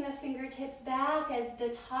 reaching the fingertips back as the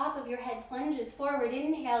top of your head plunges forward.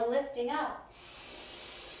 Inhale, lifting up.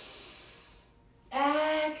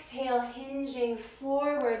 Exhale, hinging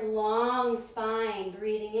forward, long spine,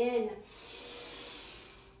 breathing in.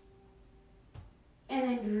 And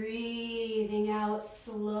then breathing out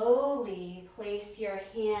slowly. Place your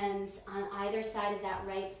hands on either side of that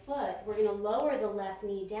right foot. We're going to lower the left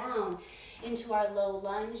knee down into our low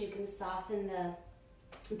lunge. You can soften the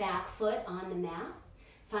back foot on the mat,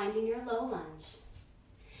 finding your low lunge.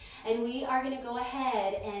 And we are going to go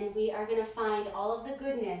ahead and we are going to find all of the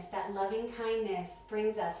goodness that loving kindness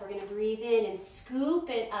brings us. We're going to breathe in and scoop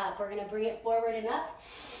it up. We're going to bring it forward and up.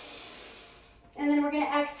 And then we're going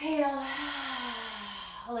to exhale.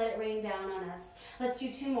 Let it rain down on us. Let's do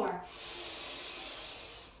 2 more.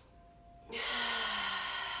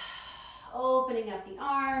 Opening up the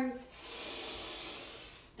arms,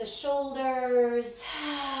 the shoulders.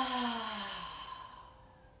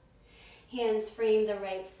 Hands frame the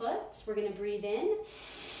right foot. We're going to breathe in.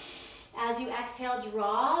 As you exhale,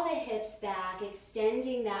 draw the hips back,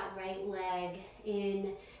 extending that right leg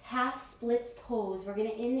in half splits pose. We're going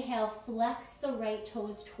to inhale, flex the right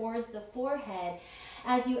toes towards the forehead.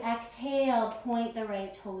 As you exhale, point the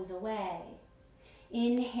right toes away.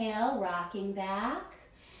 Inhale, rocking back.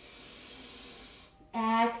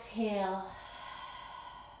 Exhale.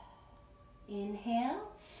 Inhale.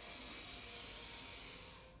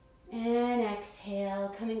 And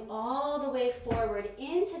exhale, coming all the way forward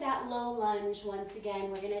into that low lunge. Once again,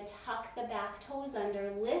 we're going to tuck the back toes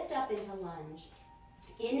under, lift up into lunge.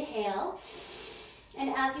 Inhale.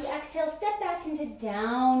 And as you exhale, step back into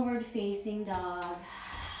downward facing dog.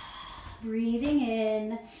 Breathing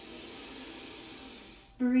in,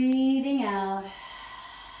 breathing out.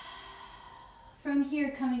 From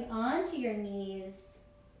here, coming onto your knees,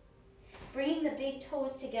 bringing the big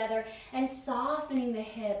toes together and softening the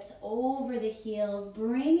hips over the heels,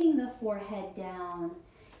 bringing the forehead down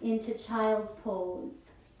into child's pose.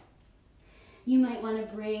 You might want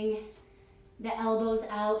to bring the elbows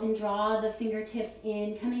out and draw the fingertips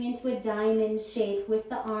in, coming into a diamond shape with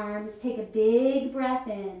the arms. Take a big breath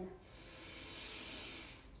in.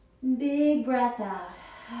 Big breath out.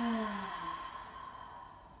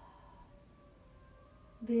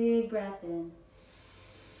 Big breath in.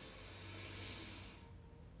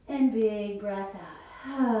 And big breath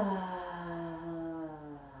out.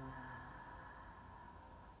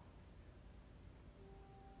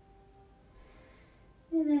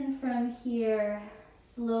 And then from here,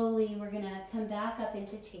 slowly we're going to come back up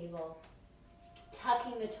into table,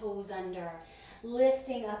 tucking the toes under,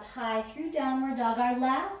 lifting up high through downward dog, our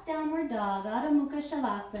last downward dog, Adho Mukha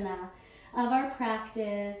Shavasana of our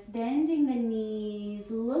practice, bending the knees,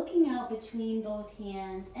 looking out between both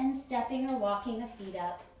hands, and stepping or walking the feet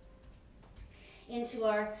up into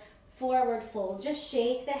our forward fold. Just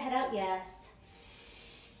shake the head out, yes.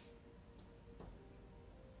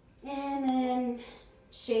 And then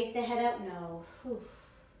shake the head out, no. Whew.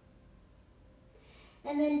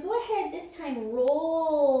 And then go ahead, this time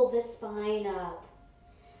roll the spine up,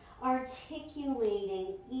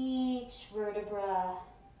 articulating each vertebra,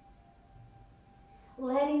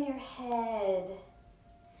 letting your head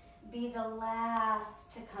be the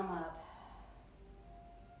last to come up.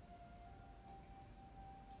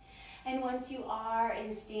 And once you are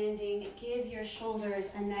in standing, give your shoulders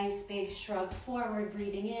a nice big shrug forward,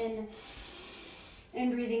 breathing in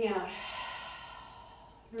and breathing out.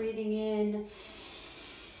 Breathing in,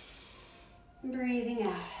 breathing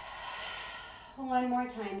out. One more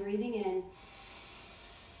time, breathing in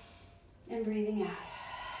and breathing out.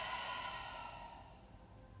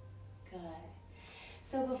 Good.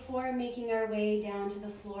 So before making our way down to the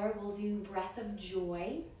floor, we'll do breath of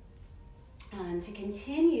joy to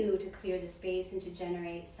continue to clear the space and to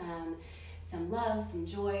generate some love, some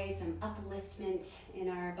joy, some upliftment in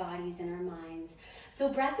our bodies and our minds. So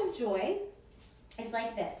breath of joy is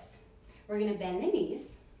like this. We're going to bend the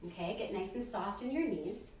knees, okay? Get nice and soft in your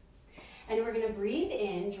knees. And we're going to breathe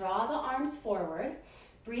in, draw the arms forward,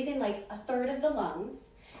 breathe in like a third of the lungs,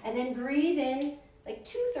 and then breathe in like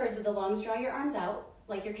 2/3 of the lungs, draw your arms out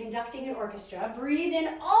like you're conducting an orchestra. Breathe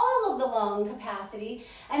in all of the lung capacity,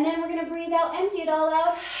 and then we're going to breathe out, empty it all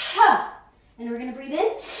out. Ha! And we're going to breathe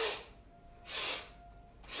in.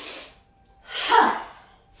 Ha!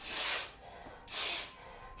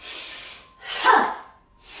 Ha!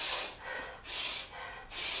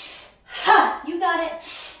 Ha! You got it.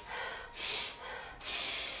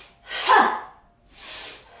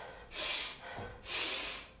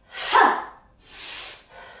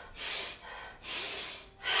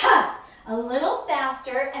 A little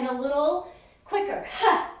faster and a little quicker.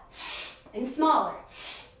 Ha! And smaller.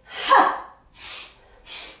 Ha!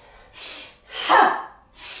 Ha!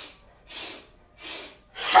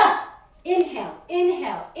 Ha! Inhale,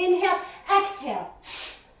 inhale, inhale, exhale.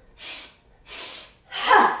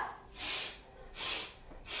 Ha!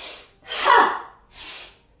 Ha!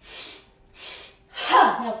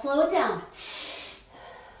 Ha! Now slow it down.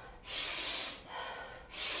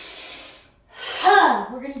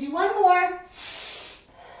 We're going to do one more.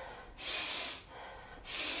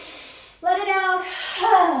 Let it out.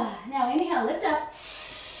 Now inhale, lift up.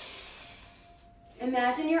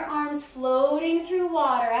 Imagine your arms floating through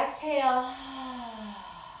water. Exhale.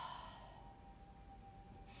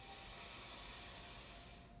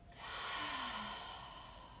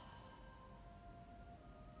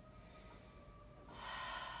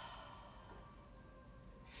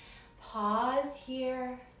 Pause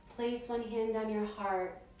here. Place one hand on your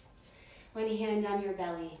heart, one hand on your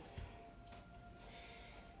belly.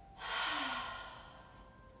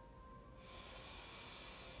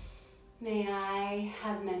 May I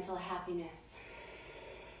have mental happiness.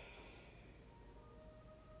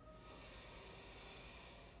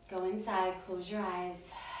 Go inside, close your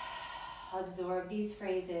eyes, absorb these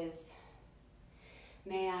phrases.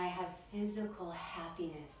 May I have physical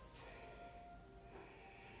happiness.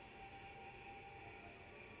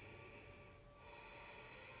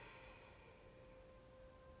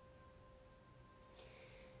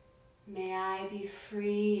 May I be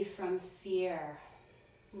free from fear.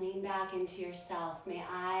 Lean back into yourself. May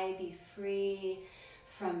I be free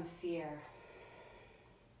from fear.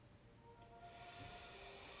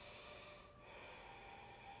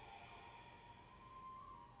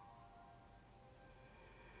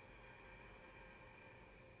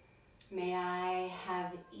 May I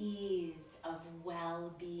have ease of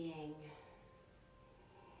well-being.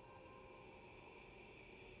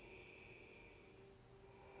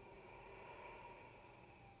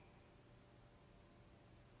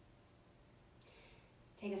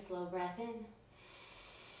 Take a slow breath in.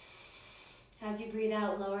 As you breathe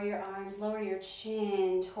out, lower your arms, lower your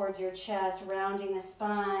chin towards your chest, rounding the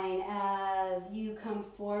spine as you come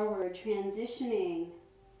forward, transitioning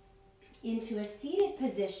into a seated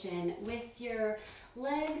position with your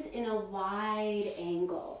legs in a wide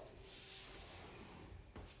angle.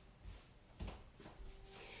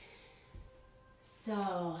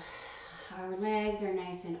 So our legs are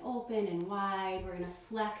nice and open and wide. We're going to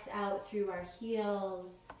flex out through our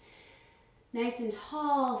heels. Nice and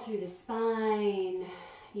tall through the spine.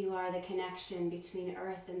 You are the connection between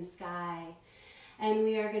earth and sky. And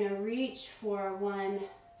we are going to reach for one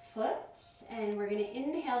foot, and we're going to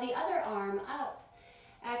inhale the other arm up.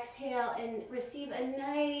 Exhale and receive a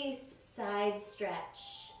nice side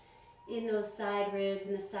stretch in those side ribs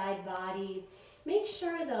and the side body. Make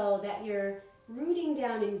sure though that you're rooting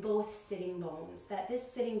down in both sitting bones, that this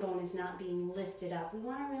sitting bone is not being lifted up. We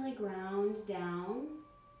want to really ground down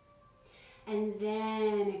and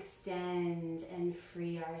then extend and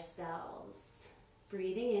free ourselves.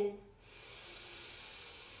 Breathing in,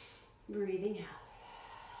 breathing out.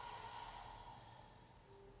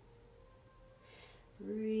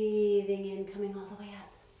 Breathing in, coming all the way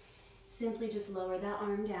up. Simply just lower that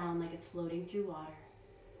arm down like it's floating through water.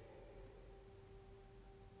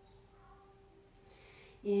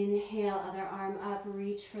 Inhale, other arm up,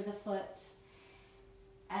 reach for the foot.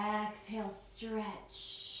 Exhale,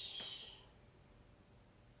 stretch.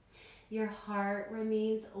 Your heart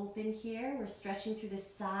remains open here. We're stretching through the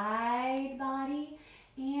side body,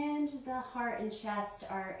 and the heart and chest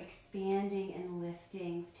are expanding and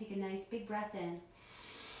lifting. Take a nice big breath in.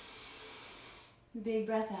 Big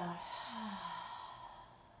breath out.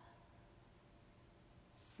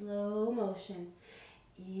 Slow motion.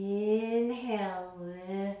 Inhale,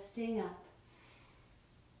 lifting up.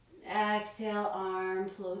 Exhale, arm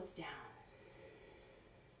floats down.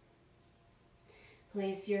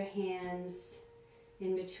 Place your hands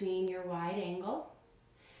in between your wide angle,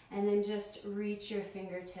 and then just reach your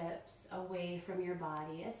fingertips away from your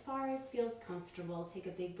body as far as feels comfortable. Take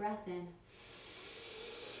a big breath in.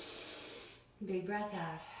 Big breath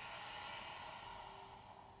out.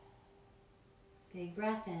 Big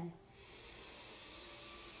breath in.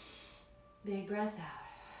 Big breath out.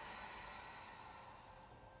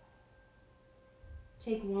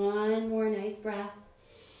 Take one more nice breath.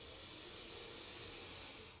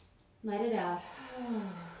 Let it out.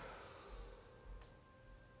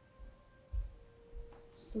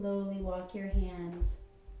 Slowly walk your hands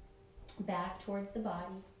back towards the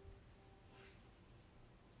body.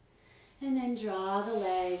 And then draw the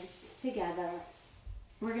legs together.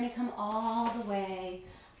 We're going to come all the way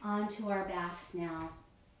onto our backs now.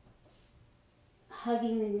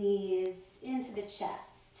 Hugging the knees into the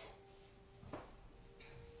chest.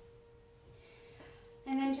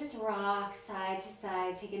 And then just rock side to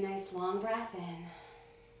side. Take a nice long breath in.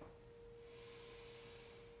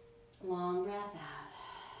 Long breath out.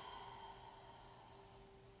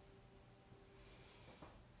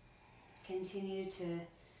 Continue to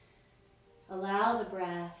allow the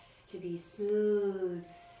breath to be smooth,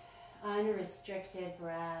 unrestricted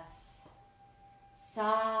breath.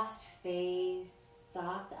 Soft face,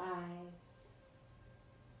 soft eyes.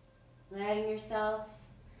 Letting yourself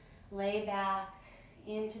lay back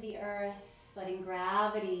into the earth, letting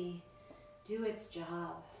gravity do its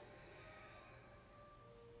job.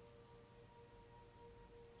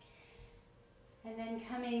 And then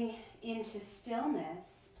coming into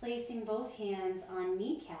stillness, placing both hands on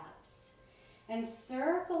kneecaps and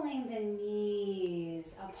circling the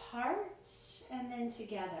knees apart and then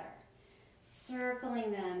together.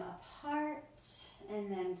 Circling them apart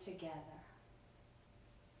and then together.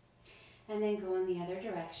 And then go in the other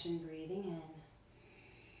direction, breathing in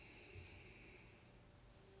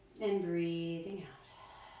and breathing out.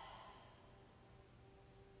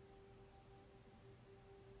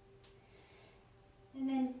 And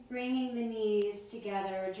then bringing the knees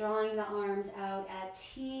together, drawing the arms out at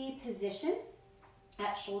T position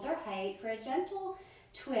at shoulder height for a gentle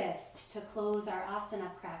twist to close our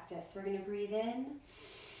asana practice. We're going to breathe in.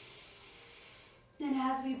 And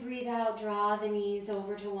as we breathe out, draw the knees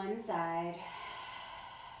over to one side.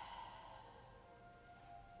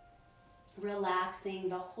 Relaxing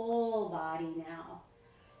the whole body now.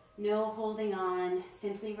 No holding on,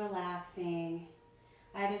 simply relaxing.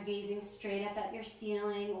 Either gazing straight up at your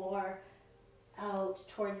ceiling or out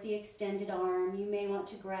towards the extended arm. You may want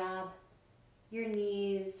to grab your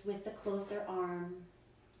knees with the closer arm.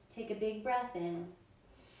 Take a big breath in.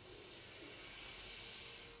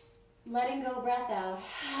 Letting go, breath out.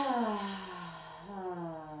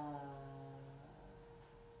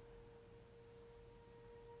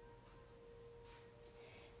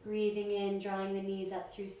 Breathing in, drawing the knees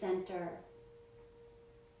up through center.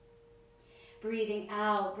 Breathing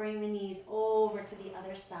out, bring the knees over to the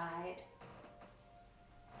other side.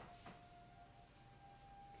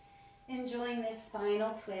 Enjoying this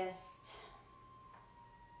spinal twist.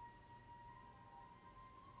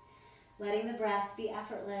 Letting the breath be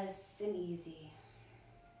effortless and easy.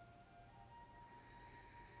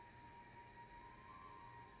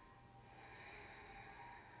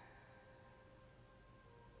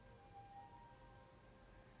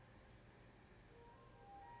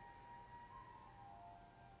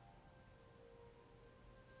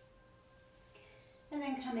 And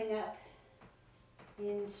then coming up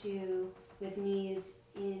with knees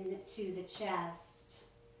into the chest.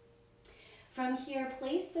 From here,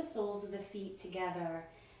 place the soles of the feet together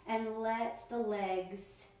and let the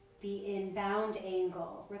legs be in bound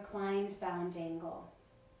angle, reclined bound angle.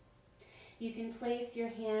 You can place your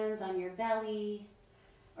hands on your belly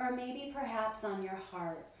or maybe perhaps on your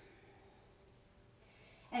heart.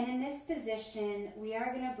 And in this position, we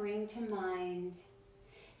are going to bring to mind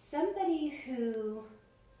somebody who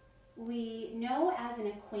we know as an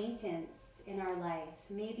acquaintance in our life.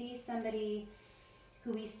 Maybe somebody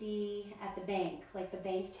who we see at the bank, like the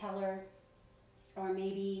bank teller, or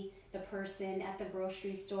maybe the person at the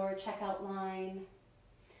grocery store checkout line,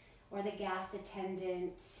 or the gas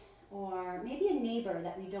attendant, or maybe a neighbor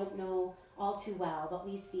that we don't know all too well, but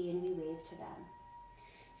we see and we wave to them.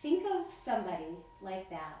 Think of somebody like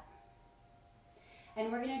that. And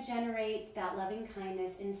we're going to generate that loving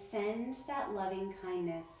kindness and send that loving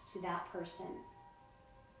kindness to that person.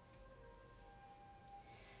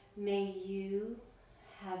 May you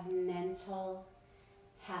have mental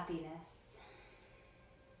happiness.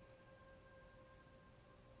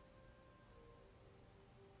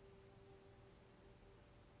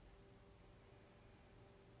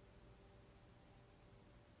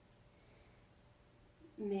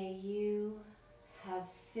 May you have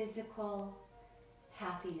physical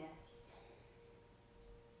happiness.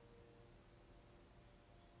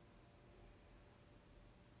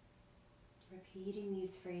 Repeating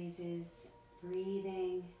these phrases,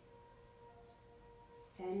 breathing,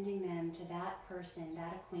 sending them to that person,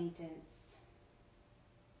 that acquaintance.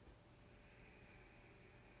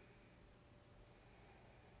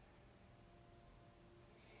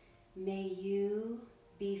 May you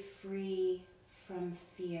be free from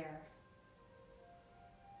fear.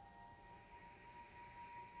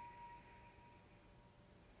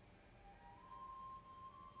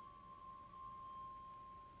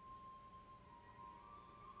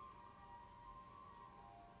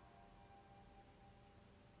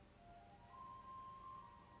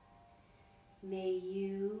 May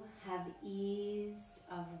you have ease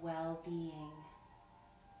of well-being.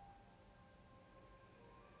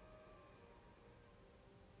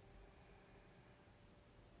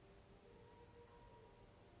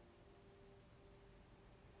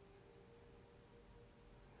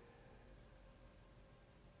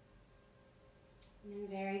 And then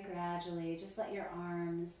very gradually, just let your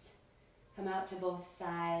arms come out to both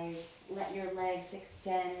sides. Let your legs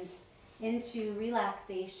extend into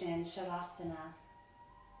relaxation, Shavasana.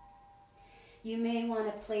 You may want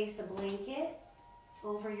to place a blanket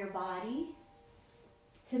over your body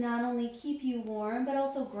to not only keep you warm, but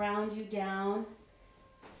also ground you down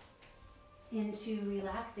into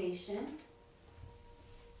relaxation.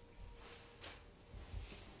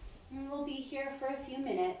 And we'll be here for a few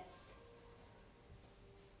minutes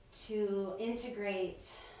to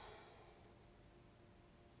integrate,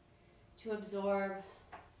 to absorb,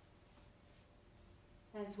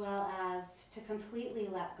 as well as to completely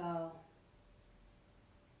let go.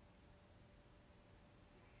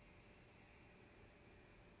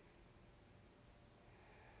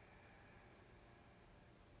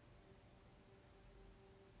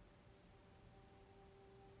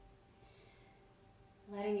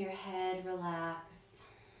 Letting your head relax.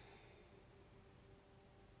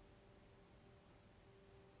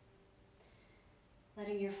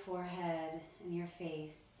 Letting your forehead and your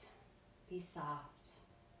face be soft.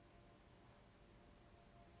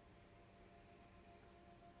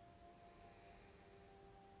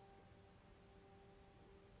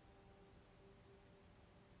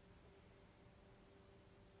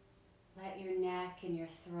 Let your neck and your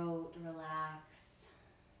throat relax.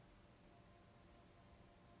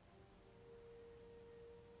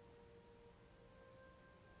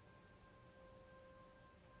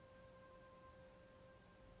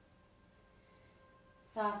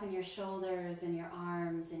 Soften your shoulders and your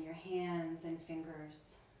arms and your hands and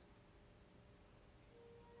fingers.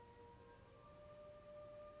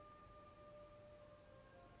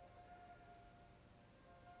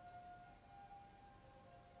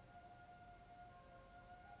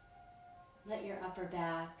 Let your upper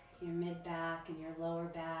back, your mid back, and your lower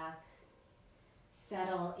back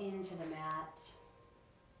settle into the mat.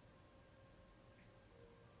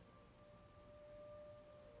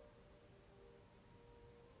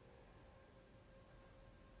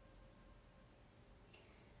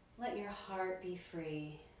 Let your heart be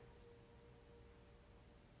free.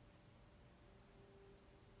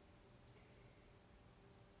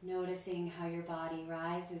 Noticing how your body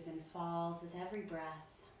rises and falls with every breath.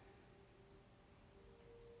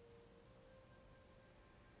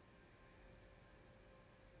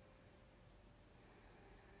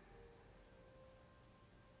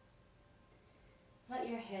 Let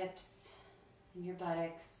your hips and your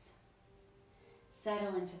buttocks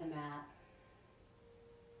settle into the mat.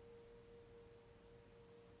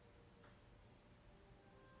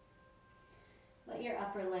 Let your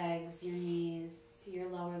upper legs, your knees, your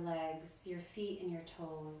lower legs, your feet and your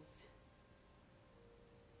toes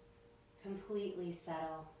completely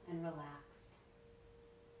settle and relax.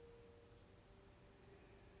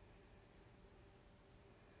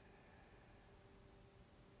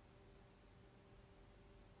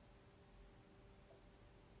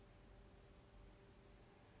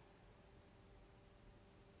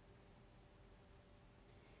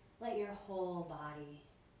 Let your whole body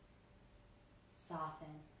soften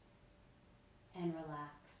and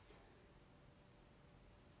relax.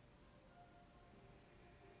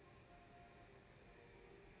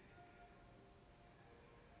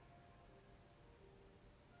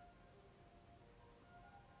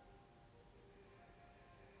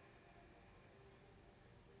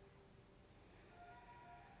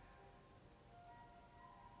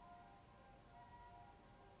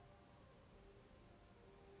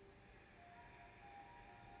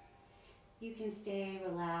 You can stay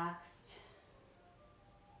relaxed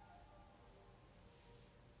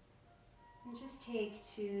and just take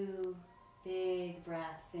 2 big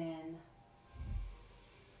breaths in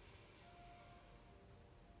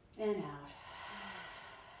and out.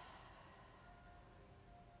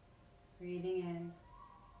 Breathing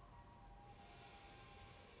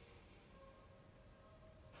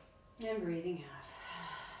in and breathing out.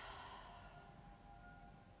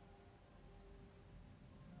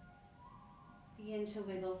 Begin to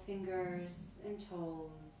wiggle fingers and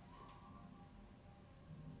toes.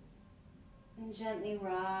 And gently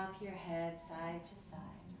rock your head side to side.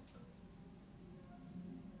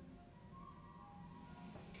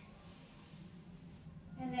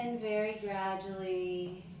 And then very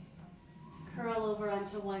gradually curl over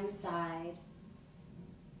onto one side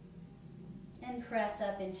and press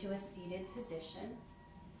up into a seated position.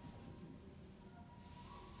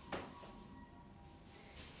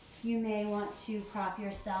 You may want to prop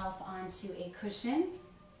yourself onto a cushion.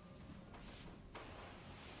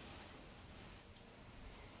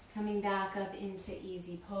 Coming back up into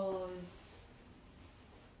easy pose.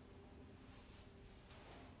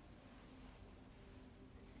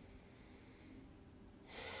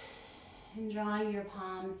 And drawing your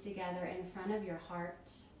palms together in front of your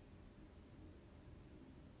heart.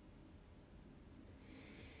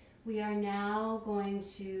 We are now going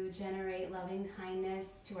to generate loving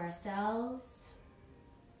kindness to ourselves,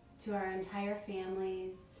 to our entire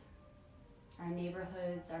families, our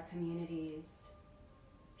neighborhoods, our communities,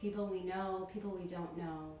 people we know, people we don't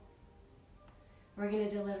know. We're going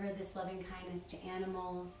to deliver this loving kindness to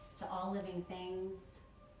animals, to all living things,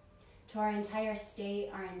 to our entire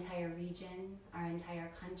state, our entire region, our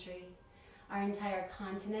entire country, our entire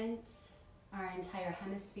continent, our entire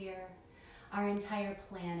hemisphere, our entire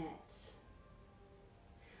planet,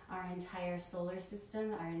 our entire solar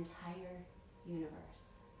system, our entire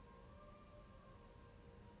universe.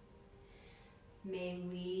 May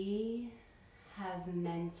we have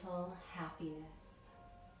mental happiness.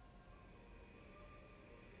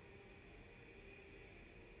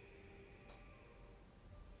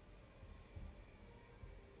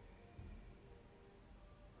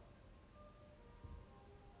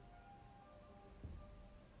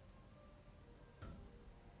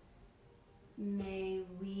 May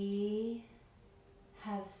we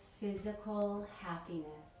have physical happiness.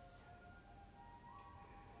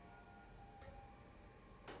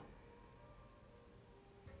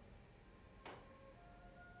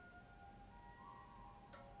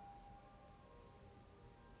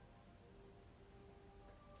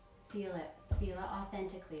 Feel it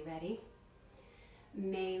authentically. Ready?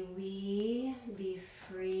 May we be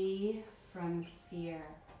free from fear.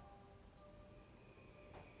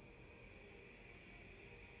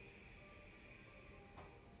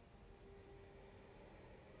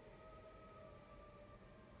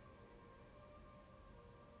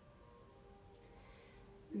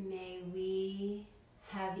 May we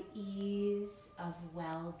have ease of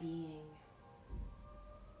well-being.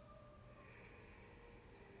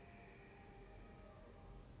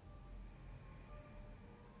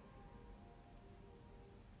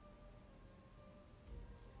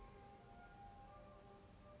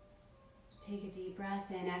 Take a deep breath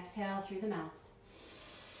in, exhale through the mouth.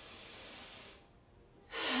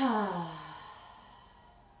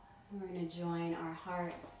 We're going to join our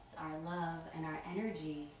hearts, our love, and our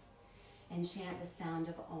energy and chant the sound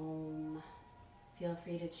of Om. Feel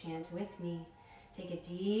free to chant with me. Take a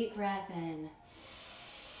deep breath in.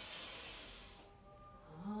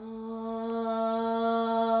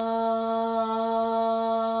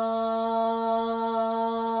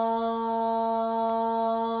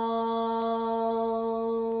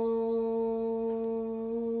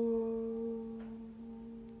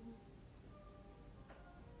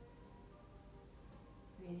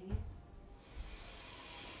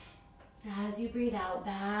 As you breathe out,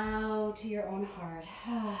 bow to your own heart.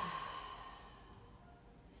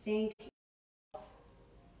 Thank you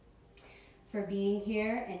for being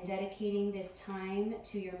here and dedicating this time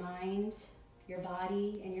to your mind, your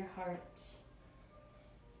body, and your heart.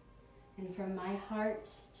 And from my heart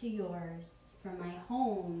to yours, from my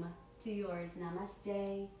home to yours,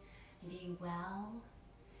 namaste, be well,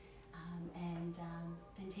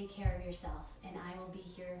 and take care of yourself. And I will be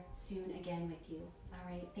here soon again with you.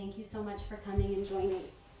 All right, thank you so much for coming and joining.